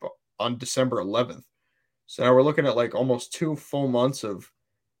matchup on December 11th. So now we're looking at almost 2 full months of,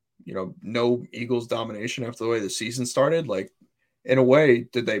 no Eagles domination after the way the season started. In a way,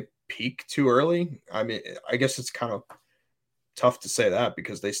 did they peak too early? I mean, I guess it's kind of tough to say that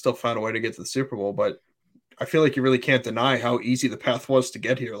because they still found a way to get to the Super Bowl, but I feel like you really can't deny how easy the path was to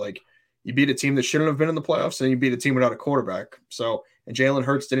get here. You beat a team that shouldn't have been in the playoffs, and you beat a team without a quarterback. So, and Jalen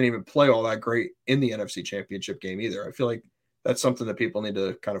Hurts didn't even play all that great in the NFC Championship game either. I feel like that's something that people need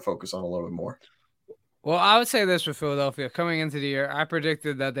to kind of focus on a little bit more. Well, I would say this with Philadelphia coming into the year, I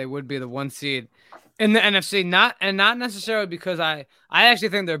predicted that they would be the 1 seed in the NFC, not necessarily because I actually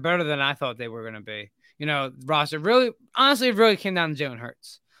think they're better than I thought they were going to be. Roster really came down to Jalen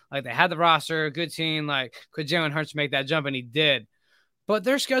Hurts. They had the roster, good team. Could Jalen Hurts make that jump? And he did. But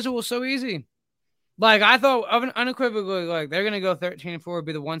their schedule was so easy. I thought unequivocally, they're going to go 13-4,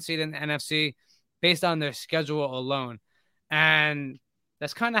 be the 1 seed in the NFC based on their schedule alone. And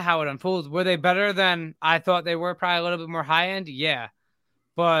that's kind of how it unfolds. Were they better than I thought they were? Probably a little bit more high end. Yeah.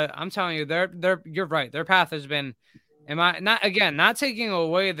 But I'm telling you, you're right. Their path has been, not taking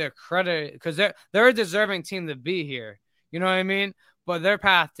away their credit, because they're a deserving team to be here. You know what I mean? But their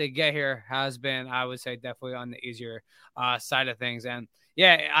path to get here has been, I would say, definitely on the easier side of things. And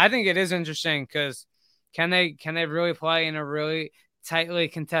Yeah, I think it is interesting because can they really play in a really tightly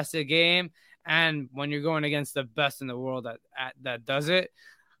contested game? And when you're going against the best in the world that does it,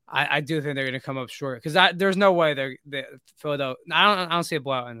 I do think they're going to come up short because there's no way they Philadelphia. I don't see a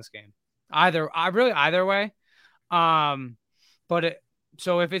blowout in this game either way. But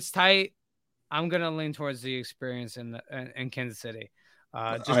so if it's tight, I'm going to lean towards the experience in Kansas City,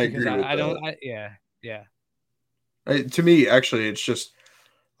 just I because agree with I that. don't yeah. To me, actually, it's just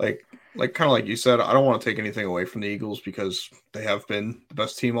like kind of like you said. I don't want to take anything away from the Eagles because they have been the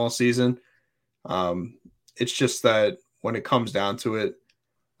best team all season. It's just that when it comes down to it,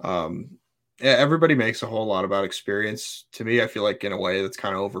 everybody makes a whole lot about experience. To me, I feel like in a way that's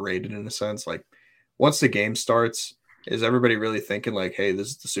kind of overrated in a sense. Like once the game starts, is everybody really thinking like, "Hey, this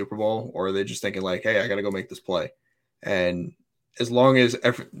is the Super Bowl," or are they just thinking like, "Hey, I got to go make this play"? And as long as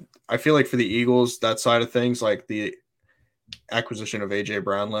I feel like for the Eagles, that side of things, like the acquisition of AJ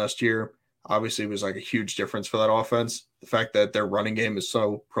Brown last year, obviously was like a huge difference for that offense. The fact that their running game is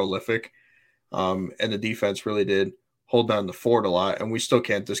so prolific, and the defense really did hold down the fort a lot. And we still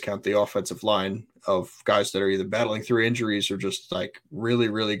can't discount the offensive line of guys that are either battling through injuries or just like really,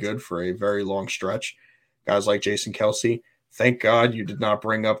 really good for a very long stretch. Guys like Jason Kelsey. Thank God you did not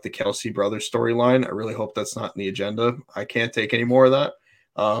bring up the Kelsey brothers storyline. I really hope that's not in the agenda. I can't take any more of that.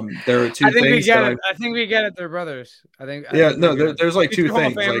 There are two I think we things get that it. I think we get it. They're brothers. I yeah, think we're no, good. there's like two Future Hall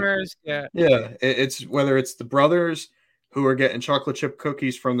of things. Like, Famers. Yeah. yeah, it's whether it's the brothers who are getting chocolate chip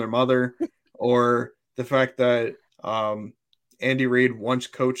cookies from their mother, or the fact that Andy Reid once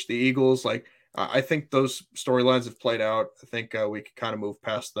coached the Eagles. Like, I think those storylines have played out. I think we could kind of move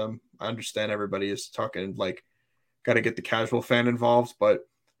past them. I understand everybody is talking like, got to get the casual fan involved, but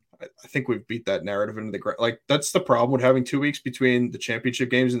I think we've beat that narrative into the ground. Like, that's the problem with having 2 weeks between the championship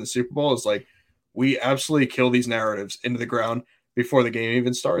games and the Super Bowl is like, we absolutely kill these narratives into the ground before the game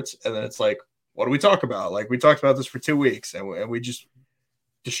even starts. And then it's like, what do we talk about? Like, we talked about this for 2 weeks and we just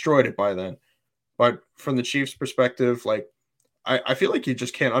destroyed it by then. But from the Chiefs' perspective, like, I feel like you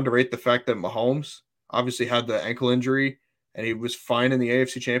just can't underrate the fact that Mahomes obviously had the ankle injury and he was fine in the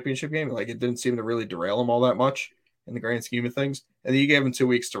AFC Championship game. Like, it didn't seem to really derail him all that much in the grand scheme of things. And then you gave him 2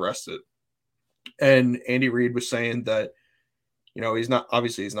 weeks to rest it. And Andy Reid was saying that, he's not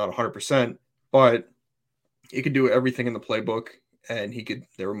 100%, but he could do everything in the playbook and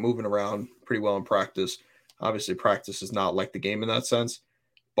they were moving around pretty well in practice. Obviously, practice is not like the game in that sense,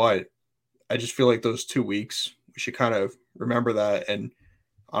 but I just feel like those 2 weeks, we should kind of remember that. And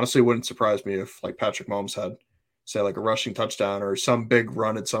honestly, it wouldn't surprise me if like Patrick Mahomes had, say, like a rushing touchdown or some big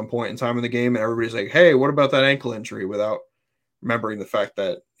run at some point in time in the game, and everybody's like, "Hey, what about that ankle injury?" Without remembering the fact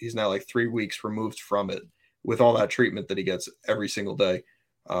that he's now like 3 weeks removed from it with all that treatment that he gets every single day.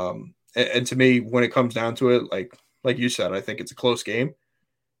 And to me, when it comes down to it, like you said, I think it's a close game.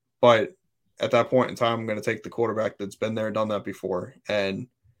 But at that point in time, I'm going to take the quarterback that's been there, done that before. And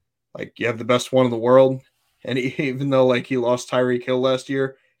like, you have the best one in the world. And even though like he lost Tyreek Hill last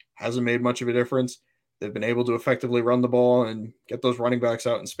year, hasn't made much of a difference. They've been able to effectively run the ball and get those running backs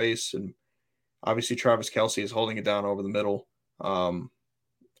out in space. And obviously Travis Kelsey is holding it down over the middle.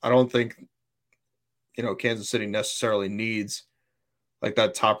 I don't think, Kansas City necessarily needs like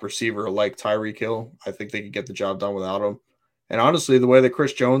that top receiver like Tyreek Hill. I think they could get the job done without him. And honestly, the way that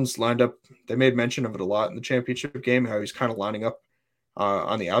Chris Jones lined up, they made mention of it a lot in the championship game, how he's kind of lining up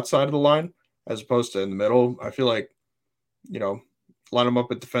on the outside of the line as opposed to in the middle. I feel like, line him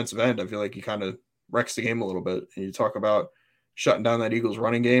up at defensive end. I feel like he kind of wrecks the game a little bit. And you talk about shutting down that Eagles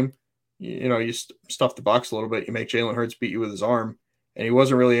running game. You stuff the box a little bit. You make Jalen Hurts beat you with his arm. And he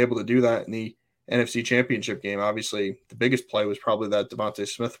wasn't really able to do that in the NFC Championship game. Obviously, the biggest play was probably that Devontae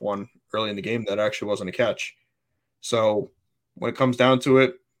Smith one early in the game that actually wasn't a catch. So when it comes down to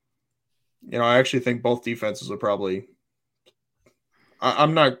it, I actually think both defenses will probably –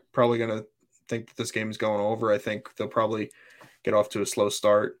 I'm not probably going to think that this game is going over. I think they'll probably get off to a slow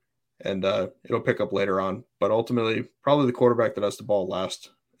start, and it'll pick up later on. But ultimately, probably the quarterback that has the ball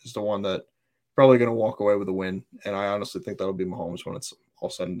last is the one that probably going to walk away with a win. And I honestly think that'll be Mahomes when it's all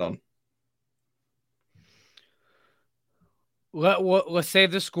said and done. Let's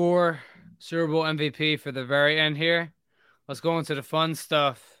save the score, Super Bowl MVP for the very end here. Let's go into the fun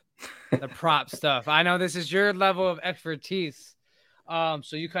stuff, the prop stuff. I know this is your level of expertise, so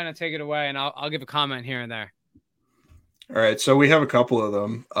you kind of take it away, and I'll give a comment here and there. All right, so we have a couple of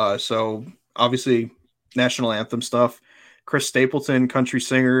them. So obviously, national anthem stuff. Chris Stapleton, country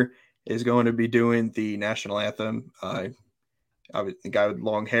singer, is going to be doing the national anthem. The guy with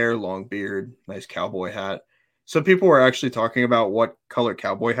long hair, long beard, nice cowboy hat. So people were actually talking about what color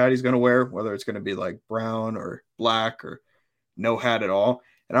cowboy hat he's going to wear, whether it's going to be like brown or black or no hat at all.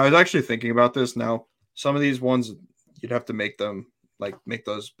 And I was actually thinking about this. Now, some of these ones you'd have to make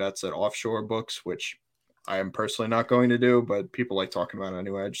those bets at offshore books, which I am personally not going to do, but people like talking about it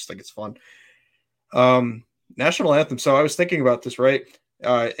anyway. I just think it's fun. National anthem. So I was thinking about this, right?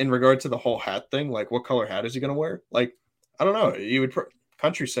 In regard to the whole hat thing, like what color hat is he going to wear? Like, I don't know. You would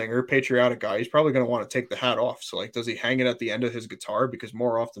country singer, patriotic guy. He's probably going to want to take the hat off. So like, does he hang it at the end of his guitar? Because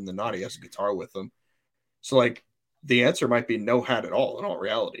more often than not, he has a guitar with him. So like, the answer might be no hat at all in all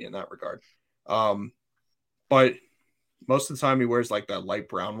reality in that regard. But most of the time he wears like that light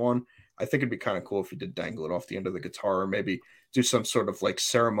brown one. I think it'd be kind of cool if he did dangle it off the end of the guitar, or maybe do some sort of like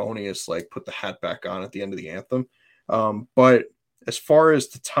ceremonious, like put the hat back on at the end of the anthem. But as far as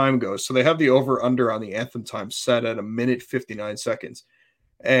the time goes, so they have the over under on the anthem time set at 1:59.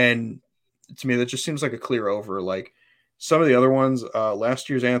 And to me, that just seems like a clear over. Like some of the other ones, last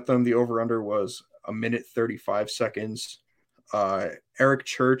year's anthem, the over under was 1:35. Eric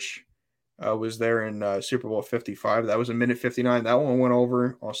Church was there in Super Bowl 55. That was 1:59. That one went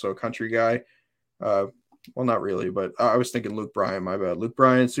over. Also a country guy. Well, not really, but I was thinking Luke Bryan. My bad. Luke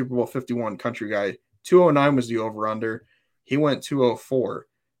Bryan, Super Bowl 51, country guy. 209 was the over under. He went 204.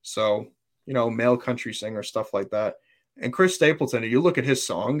 So, male country singer, stuff like that. And Chris Stapleton, if you look at his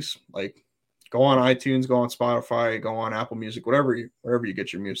songs, like go on iTunes, go on Spotify, go on Apple Music, wherever you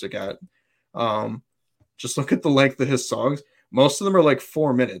get your music at. Just look at the length of his songs. Most of them are like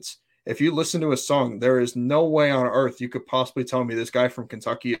 4 minutes. If you listen to a song, there is no way on earth you could possibly tell me this guy from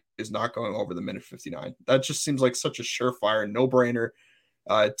Kentucky is not going over the 1:59. That just seems like such a surefire, no-brainer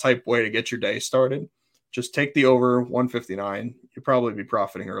type way to get your day started. Just take the over 1:59. You'll probably be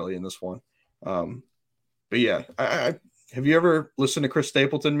profiting early in this one. But yeah, I have you ever listened to Chris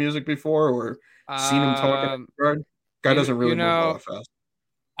Stapleton music before or seen him talking? Guy doesn't really move all that fast.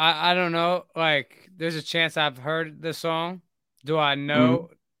 I don't know. Like, there's a chance I've heard the song. Do I know?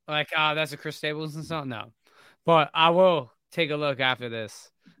 Mm-hmm. Like, that's a Chris Stapleton song? No. But I will take a look after this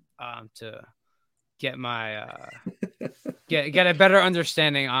to get my get a better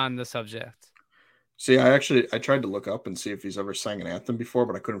understanding on the subject. See, I tried to look up and see if he's ever sang an anthem before,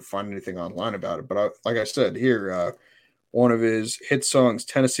 but I couldn't find anything online about it. But like I said, here, one of his hit songs,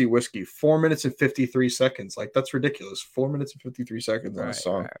 Tennessee Whiskey, 4 minutes and 53 seconds. Like, that's ridiculous. 4 minutes and 53 seconds on a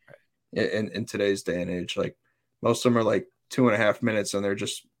song in today's day and age. Like, most of them are like 2.5 minutes, and they're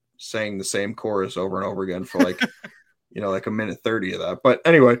just saying the same chorus over and over again for like, like 1:30 of that. But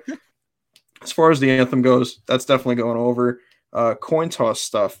anyway, as far as the anthem goes, that's definitely going over. Coin toss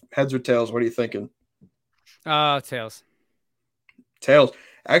stuff. Heads or tails? What are you thinking? Tails. Tails.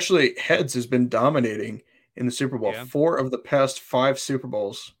 Actually, heads has been dominating in the Super Bowl. Yeah. 4 of the past 5 Super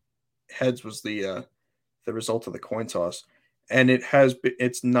Bowls, heads was the result of the coin toss, and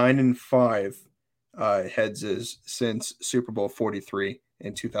it's 9-5 heads is since Super Bowl 43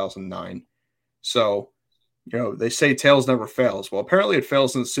 in 2009. So, they say tails never fails. Well, apparently it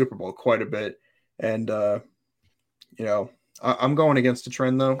fails in the Super Bowl quite a bit, and I'm going against the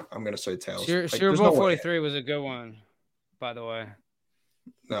trend though. I'm going to say tails. Super Bowl 43 was a good one, by the way.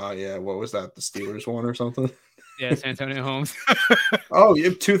 No, yeah. What was that? The Steelers one or something? Yeah, San Antonio Holmes. Oh,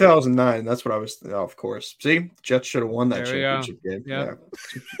 2009. That's what I was. Oh, of course. See, Jets should have won that championship game. Yep.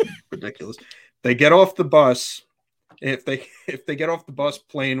 Yeah, ridiculous. They get off the bus. If they get off the bus,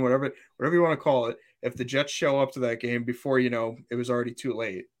 plane, whatever you want to call it. If the Jets show up to that game before it was already too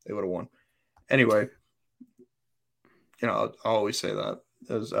late, they would have won. Anyway, I'll always say that.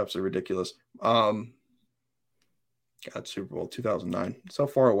 That was absolutely ridiculous. God, Super Bowl 2009. So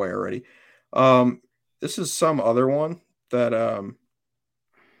far away already. This is some other one that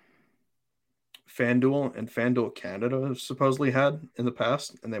FanDuel and FanDuel Canada have supposedly had in the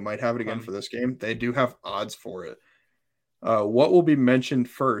past, and they might have it again for this game. They do have odds for it. What will be mentioned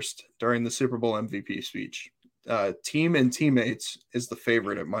first during the Super Bowl MVP speech? Team and teammates is the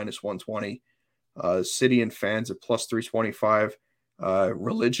favorite at -120. City and fans at +325.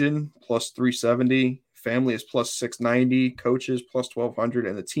 Religion +370. Family is +690. Coaches +1200.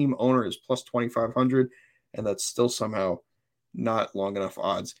 And the team owner is +2500. And that's still somehow not long enough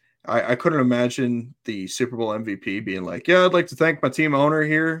odds. I couldn't imagine the Super Bowl MVP being like, yeah, I'd like to thank my team owner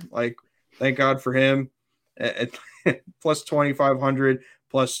here. Like, thank God for him. At +2500,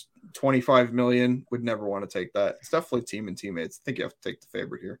 +25 million, would never want to take that. It's definitely team and teammates. I think you have to take the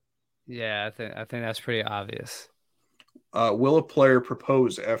favorite here. Yeah, I think that's pretty obvious. Will a player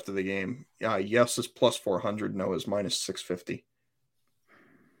propose after the game? Yes is +400. No is -650.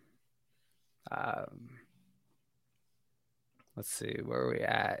 Let's see, where are we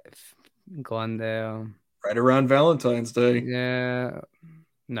at? Glendale. Right around Valentine's Day. Yeah.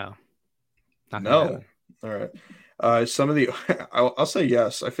 No. No. All right. Some of the, I'll say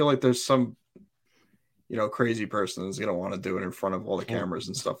yes. I feel like there's some, crazy person that's gonna want to do it in front of all the cameras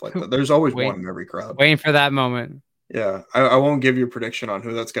and stuff like that. There's always Wait, one in every crowd. waiting for that moment. Yeah, I won't give you a prediction on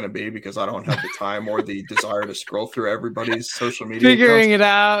who that's going to be because I don't have the time or the desire to scroll through everybody's social media Figuring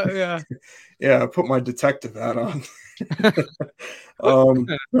accounts. it out. Yeah. Yeah, I put my detective hat on.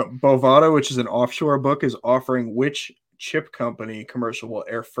 Bovada, which is an offshore book, is offering which chip company commercial will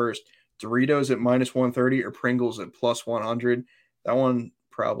air first? Doritos at -130 or Pringles at +100? That one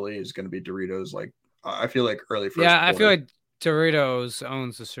probably is going to be Doritos. Like I feel like early first Yeah, I feel quarter. like Doritos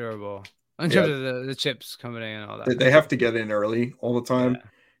owns the Super Bowl in Yeah, terms of the chips company and all that. they have to get in early all the Yeah. time.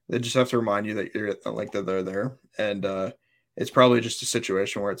 They just have to remind you that you're like that they're there, and it's probably just a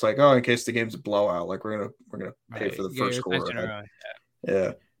situation where it's like, oh, in case the game's a blowout, like we're gonna pay Right. for the Get first your quarter attention ahead. early.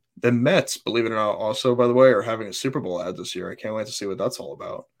 Yeah. The Mets, believe it or not, also, by the way, are having a Super Bowl ad this year. I can't wait to see what that's all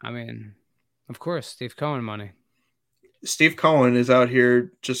about. I mean, of course, Steve Cohen money. Steve Cohen is out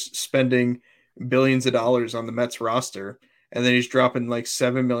here just spending billions of dollars on the Mets roster, and then he's dropping like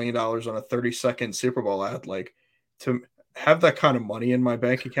 $7 million on a 30-second Super Bowl ad. Like, to have that kind of money in my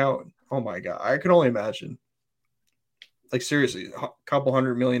bank account, oh my God, I can only imagine. Like, seriously, a couple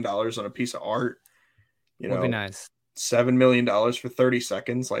 $100 million on a piece of art, Would be nice. $7 million for 30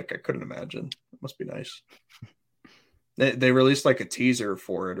 seconds. Like, I couldn't imagine. It must be nice. They released like a teaser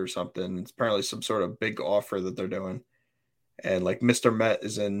for it or something. It's apparently some sort of big offer that they're doing. And like Mr. Met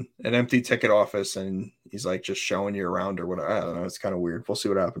is in an empty ticket office and he's like just showing you around or whatever. I don't know. It's kind of weird. We'll see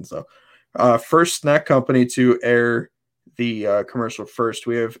what happens though. First snack company to air the commercial first.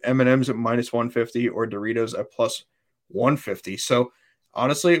 We have M&M's at -150 or Doritos at +150. So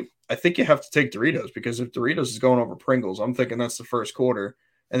honestly, I think you have to take Doritos because if Doritos is going over Pringles, I'm thinking that's the first quarter.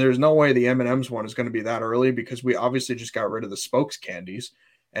 And there's no way the M&M's one is going to be that early because we obviously just got rid of the spokes candies,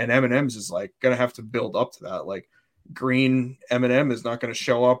 and M&M's is like going to have to build up to that. Like green M&M is not going to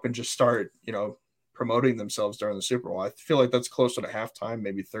show up and just start, promoting themselves during the Super Bowl. I feel like that's closer to halftime,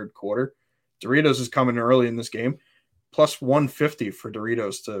 maybe third quarter. Doritos is coming early in this game. +150 for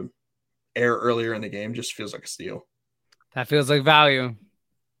Doritos to air earlier in the game just feels like a steal. That feels like value.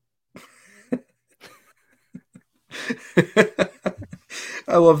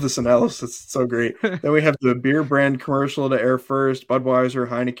 I love this analysis. It's so great. Then we have the beer brand commercial to air first. Budweiser,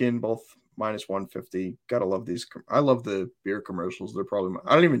 Heineken, both -150. Gotta love these. I love the beer commercials. They're probably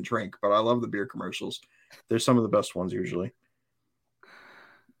I don't even drink, but I love the beer commercials. They're some of the best ones usually.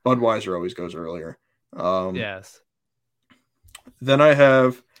 Budweiser always goes earlier. Yes. Then I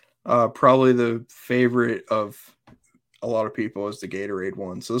have probably the favorite of a lot of people is the Gatorade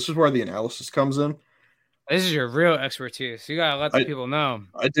one. So this is where the analysis comes in. This is your real expertise. You gotta let the people know.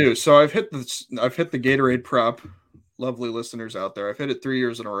 I do. So I've hit the Gatorade prop. Lovely listeners out there. I've hit it 3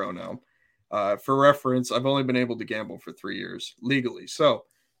 years in a row now. For reference, I've only been able to gamble for 3 years legally. So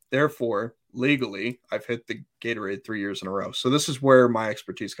therefore, legally, I've hit the Gatorade 3 years in a row. So this is where my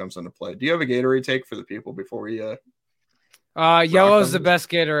expertise comes into play. Do you have a Gatorade take for the people before we Yellow's the best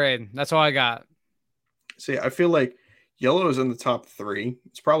Gatorade. That's all I got. See, I feel like yellow is in the top 3.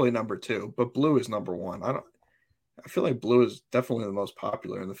 It's probably number 2, but blue is number 1. I feel like blue is definitely the most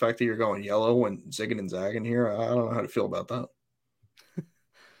popular. And the fact that you're going yellow and zigging and zagging here, I don't know how to feel about that.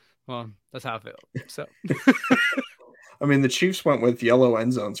 Well, that's how I feel. So, I mean, the Chiefs went with yellow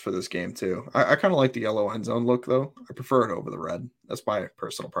end zones for this game too. I kind of like the yellow end zone look though. I prefer it over the red. That's my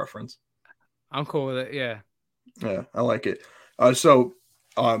personal preference. I'm cool with it. Yeah. Yeah, I like it. So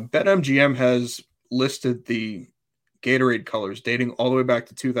BetMGM has listed the Gatorade colors dating all the way back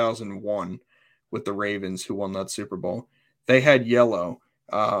to 2001 with the Ravens who won that Super Bowl. They had yellow.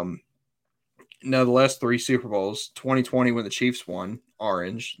 Now the last 3 Super Bowls, 2020 when the Chiefs won,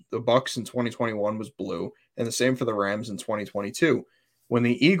 orange. The Bucks in 2021 was blue, and the same for the Rams in 2022. When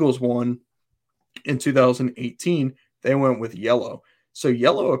the Eagles won in 2018, they went with yellow. So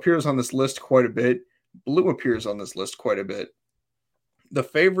yellow appears on this list quite a bit. Blue appears on this list quite a bit. The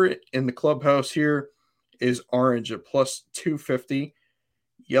favorite in the clubhouse here is orange at +250.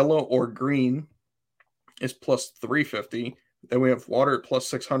 Yellow or green is +350. Then we have water at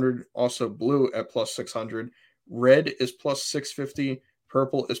 +600. Also blue at +600. Red is +650.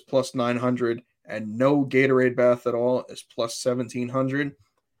 Purple is +900. And no Gatorade bath at all is +1700.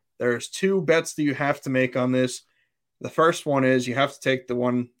 There's 2 bets that you have to make on this. The first one is you have to take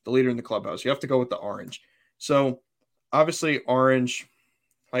the leader in the clubhouse. You have to go with the orange. So obviously orange,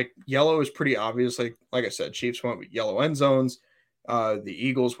 like yellow is pretty obvious. Like I said, Chiefs went with yellow end zones. The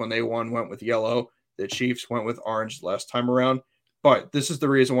Eagles, when they won, went with yellow. The Chiefs went with orange last time around. But this is the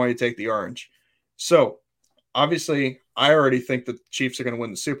reason why you take the orange. So obviously I already think that the Chiefs are going to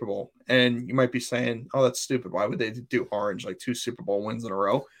win the Super Bowl. And you might be saying, oh, that's stupid. Why would they do orange like 2 Super Bowl wins in a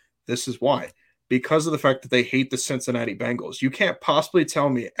row? This is why. Because of the fact that they hate the Cincinnati Bengals. You can't possibly tell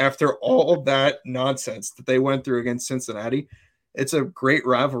me after all of that nonsense that they went through against Cincinnati, it's a great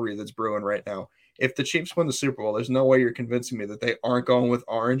rivalry that's brewing right now. If the Chiefs win the Super Bowl, there's no way you're convincing me that they aren't going with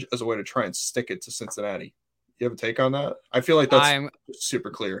orange as a way to try and stick it to Cincinnati. You have a take on that? I feel like that's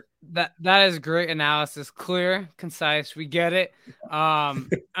super clear. That is great analysis. Clear, concise. We get it. I'm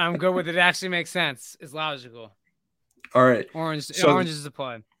good with it. It actually makes sense. It's logical. All right. Orange is the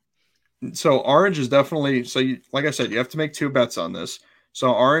play. So orange is definitely like I said, you have to make 2 bets on this.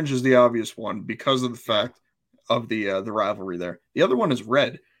 So orange is the obvious one because of the fact of the rivalry there. The other one is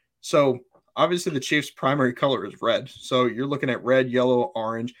red. So obviously the Chiefs' primary color is red. So you're looking at red, yellow,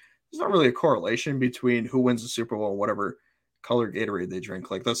 orange. There's not really a correlation between who wins the Super Bowl and whatever color Gatorade they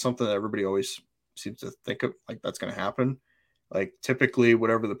drink. Like that's something that everybody always seems to think of, like that's going to happen. Like typically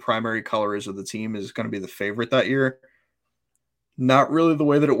whatever the primary color is of the team is going to be the favorite that year. Not really the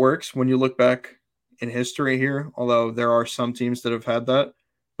way that it works when you look back in history here, although there are some teams that have had that.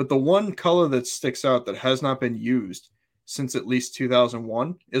 But the one color that sticks out that has not been used since at least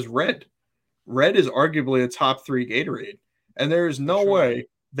 2001 is red. Red is arguably a top 3 Gatorade. And there is no way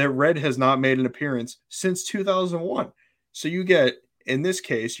that red has not made an appearance since 2001. So you get, in this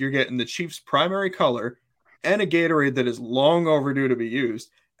case, you're getting the Chiefs' primary color and a Gatorade that is long overdue to be used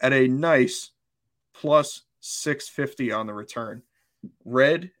at a nice plus 650 on the return.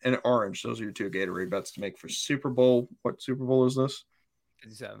 Red and orange. Those are your 2 Gatorade bets to make for Super Bowl. What Super Bowl is this?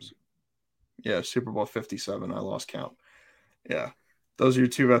 57. Yeah, Super Bowl 57. I lost count. Yeah. Those are your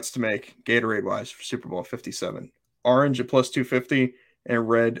 2 bets to make Gatorade-wise for Super Bowl 57. Orange at plus 250 and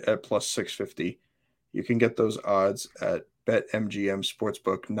red at plus 650. You can get those odds at BetMGM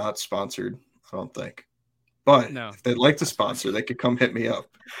Sportsbook. Not sponsored, I don't think. But if they'd like to sponsor, they could come hit me up.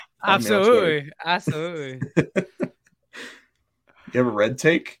 Absolutely. You have a red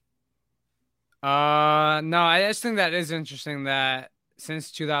take? No, I just think that is interesting that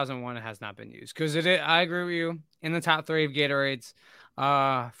since 2001 it has not been used because I agree with you. In the top 3 of Gatorades,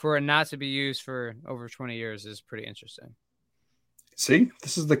 for it not to be used for over 20 years is pretty interesting. See,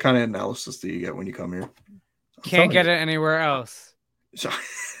 this is the kind of analysis that you get when you come here. Can't get it anywhere else. So,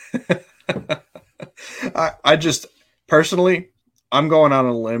 I just personally, I'm going out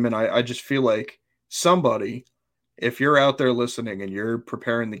on a limb, and I just feel like somebody, if you're out there listening and you're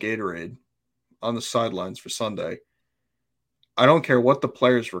preparing the Gatorade on the sidelines for Sunday, I don't care what the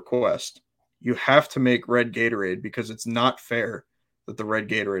players request. You have to make red Gatorade because it's not fair that the red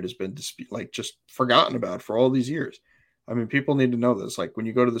Gatorade has been just forgotten about for all these years. I mean, people need to know this. Like when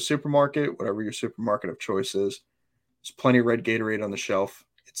you go to the supermarket, whatever your supermarket of choice is, there's plenty of red Gatorade on the shelf.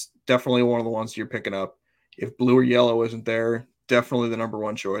 It's definitely one of the ones you're picking up. If blue or yellow isn't there, definitely the number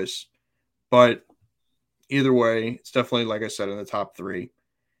 1 choice. But either way, it's definitely, like I said, in the top 3.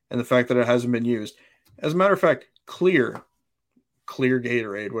 And the fact that it hasn't been used. As a matter of fact, clear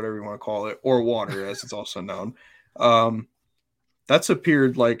Gatorade, whatever you want to call it, or water, as it's also known, that's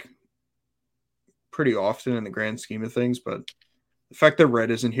appeared like pretty often in the grand scheme of things. But the fact that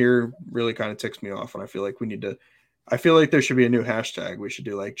red isn't here really kind of ticks me off. And I feel like I feel like there should be a new hashtag. We should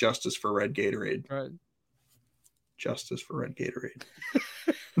do like justice for red Gatorade. Right. Justice for red Gatorade.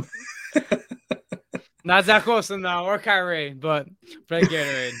 Not Zach Wilson, though, or Kyrie, but red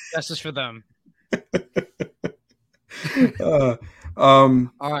Gatorade. Justice for them. All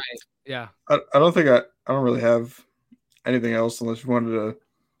right. Yeah. I don't think I don't really have anything else unless you wanted to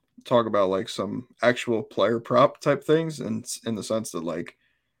talk about like some actual player prop type things, and in the sense that like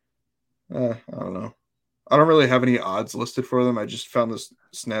I don't know. I don't really have any odds listed for them. I just found this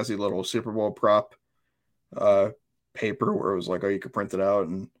snazzy little Super Bowl prop paper where it was like, oh, you could print it out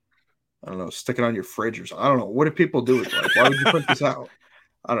and I don't know, stick it on your fridge or something. I don't know. What do people do with it? Like, why would you print this out?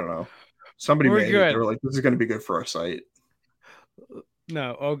 I don't know. Somebody made it. They were like, this is going to be good for our site.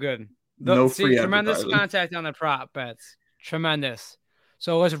 No, all good. No free tremendous contact on the prop bets. Tremendous.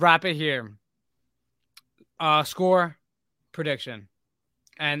 So let's wrap it here. Score, prediction.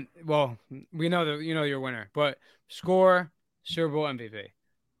 And, well, we know that you know your winner. But score, Super Bowl MVP.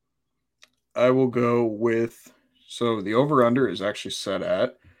 I will go with, so the over-under is actually set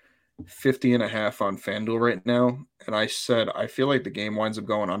at 50.5 on FanDuel right now. And I said, I feel like the game winds up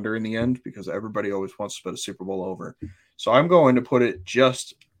going under in the end because everybody always wants to put a Super Bowl over. So I'm going to put it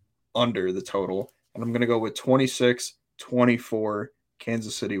just under the total. And I'm going to go with 26-24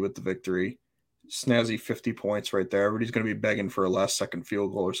 Kansas City with the victory. Snazzy 50 points right there. Everybody's going to be begging for a last-second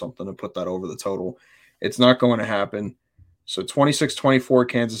field goal or something to put that over the total. It's not going to happen. So 26-24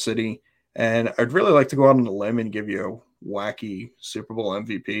 Kansas City. And I'd really like to go out on a limb and give you a wacky Super Bowl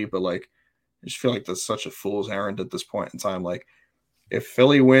MVP, but like I just feel like that's such a fool's errand at this point in time. Like if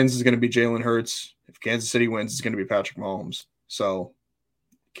Philly wins, it's going to be Jalen Hurts. If Kansas City wins, it's going to be Patrick Mahomes. So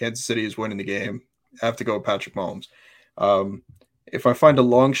Kansas City is winning the game. I have to go with Patrick Mahomes. If I find a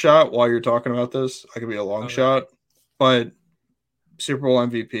long shot while you're talking about this, I could be a long shot, but Super Bowl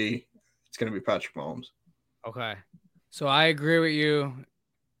MVP, it's going to be Patrick Mahomes. Okay. So I agree with you.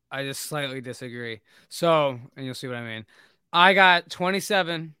 I just slightly disagree. So, and you'll see what I mean. I got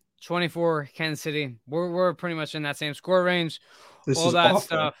 27-24 Kansas City. We're pretty much in that same score range. This all is that awful.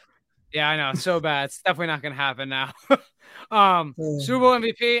 stuff. Yeah, I know. So bad. It's definitely not going to happen now. Super Bowl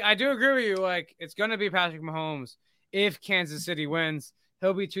MVP, I do agree with you. Like, it's going to be Patrick Mahomes. If Kansas City wins,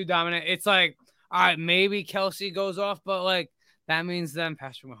 he'll be too dominant. It's like, all right, maybe Kelsey goes off, but like that means then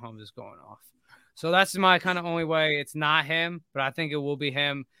Patrick Mahomes is going off. So that's my kind of only way. It's not him, but I think it will be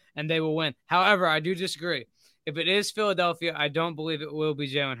him, and they will win. However, I do disagree. If it is Philadelphia, I don't believe it will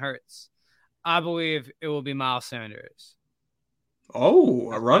be Jalen Hurts. I believe it will be Miles Sanders. Oh,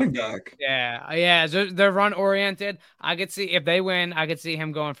 a running back. Yeah. They're run oriented. I could see if they win, I could see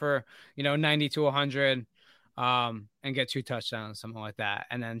him going for 90 to 100, and get 2 touchdowns, something like that.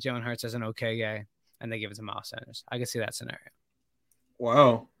 And then Jalen Hurts has an okay game, and they give it to Miles Sanders. I could see that scenario.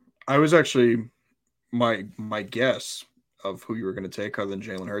 Wow, I was actually my guess of who you were going to take other than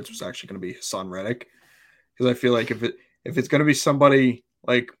Jalen Hurts was actually going to be Hassan Reddick, because I feel like if it's going to be somebody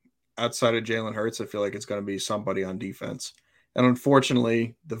like outside of Jalen Hurts, I feel like it's going to be somebody on defense. And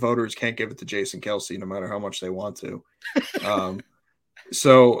unfortunately, the voters can't give it to Jason Kelsey no matter how much they want to.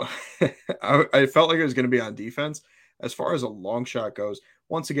 So I felt like it was going to be on defense. As far as a long shot goes,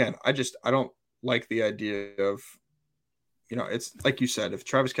 once again, I don't like the idea of, it's like you said, if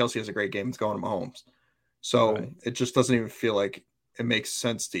Travis Kelsey has a great game, it's going to Mahomes. So It just doesn't even feel like it makes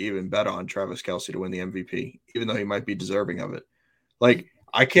sense to even bet on Travis Kelsey to win the MVP, even though he might be deserving of it. Like,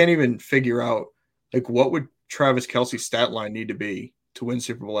 I can't even figure out, like, what would Travis Kelsey's stat line need to be to win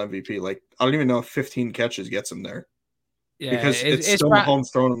Super Bowl MVP? Like, I don't even know if 15 catches gets him there. Yeah, because it's still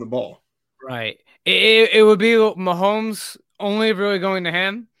Mahomes throwing him the ball. Right. It would be Mahomes only really going to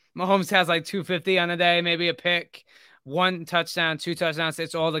him. Mahomes has like 250 on a day, maybe a pick, 1 touchdown, 2 touchdowns.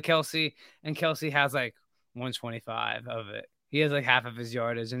 It's all to Kelsey, and Kelsey has like 125 of it. He has like half of his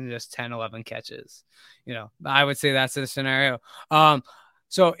yardage and just 10, 11 catches. I would say that's the scenario.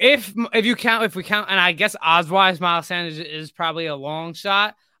 So if we count, and I guess odds-wise, Miles Sanders is probably a long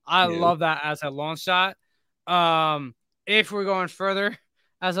shot. I love that as a long shot. If we're going further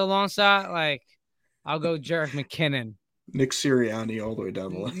as a long shot, like I'll go Jerick McKinnon. Nick Sirianni all the way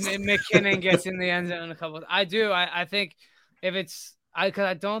down the list. McKinnon gets in the end zone a couple. I do. I think if it's because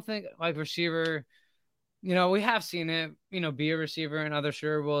I don't think like receiver. We have seen it. Be a receiver in other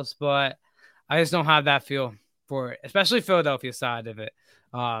Super Bowls, but I just don't have that feel for it, especially Philadelphia side of it.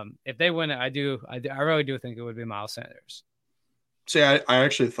 If they win it, I really do think it would be Miles Sanders. See, I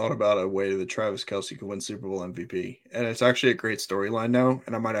actually thought about a way that Travis Kelsey could win Super Bowl MVP, and it's actually a great storyline now,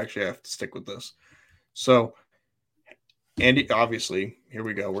 and I might actually have to stick with this. So, Andy, obviously, here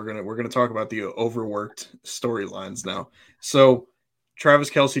we go. We're gonna talk about the overworked storylines now. So, Travis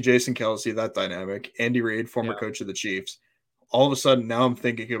Kelsey, Jason Kelsey, that dynamic. Andy Reid, former coach of the Chiefs. All of a sudden, now I'm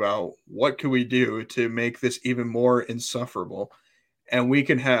thinking about what could we do to make this even more insufferable, and we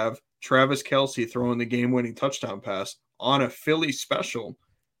can have Travis Kelsey throwing the game-winning touchdown pass on a Philly special,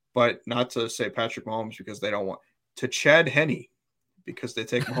 but not to say Patrick Mahomes because they don't want to Chad Henne because they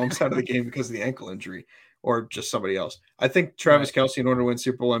take Mahomes out of the game because of the ankle injury or just somebody else. I think Travis Kelsey, in order to win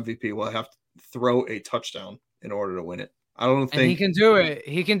Super Bowl MVP, will have to throw a touchdown in order to win it. I don't think he can do it.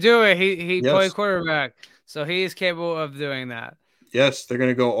 He can do it. He played quarterback, so he is capable of doing that. Yes, they're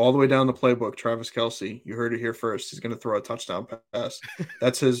going to go all the way down the playbook. Travis Kelsey, you heard it here first. He's going to throw a touchdown pass.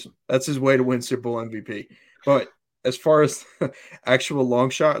 That's his way to win Super Bowl MVP. But as far as actual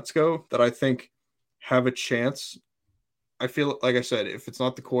long shots go that I think have a chance, I feel like I said, if it's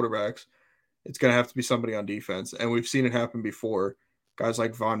not the quarterbacks, it's going to have to be somebody on defense. And we've seen it happen before. Guys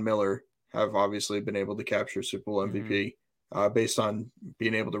like Von Miller have obviously been able to capture Super Bowl MVP based on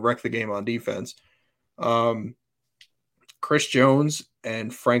being able to wreck the game on defense. Chris Jones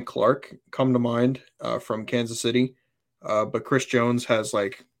and Frank Clark come to mind from Kansas City. But Chris Jones has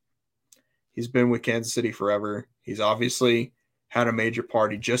he's been with Kansas City forever. He's obviously had a major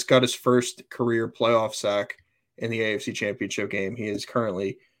part. He just got his first career playoff sack in the AFC Championship game. He is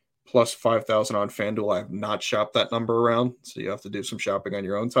currently plus 5,000 on FanDuel. I have not shopped that number around, so you have to do some shopping on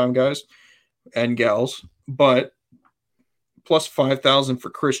your own time, guys and gals. But plus 5,000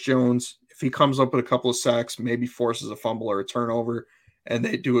 for Chris Jones. If he comes up with a couple of sacks, maybe forces a fumble or a turnover, and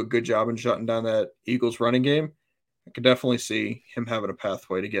they do a good job in shutting down that Eagles running game, I could definitely see him having a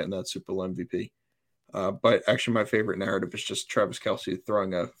pathway to getting that Super Bowl MVP. But actually, my favorite narrative is just Travis Kelce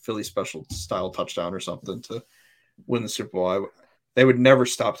throwing a Philly special style touchdown or something to win the Super Bowl. They would never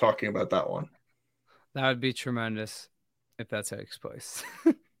stop talking about that one. That would be tremendous if that takes place.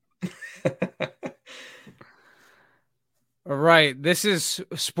 All right. This is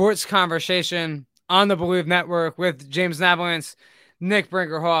Sports Conversation on the Believe Network with James Navalance, Nick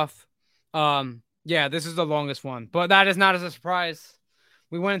Brinkerhoff. Yeah, this is the longest one, but that is not as a surprise.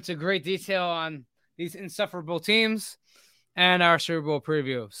 We went into great detail on these insufferable teams and our Super Bowl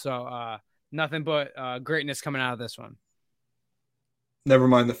preview. So nothing but greatness coming out of this one. Never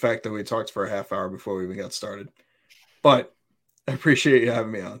mind the fact that we talked for a half hour before we even got started. But I appreciate you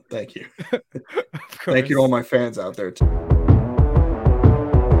having me on. Thank you. Thank you to all my fans out there too.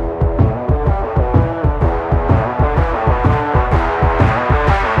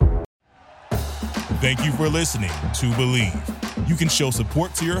 Thank you for listening to Believe. You can show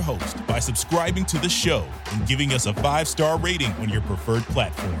support to your host by subscribing to the show and giving us a 5-star rating on your preferred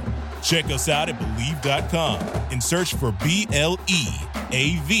platform. Check us out at Believe.com and search for BLEAV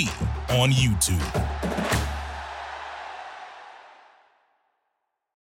on YouTube.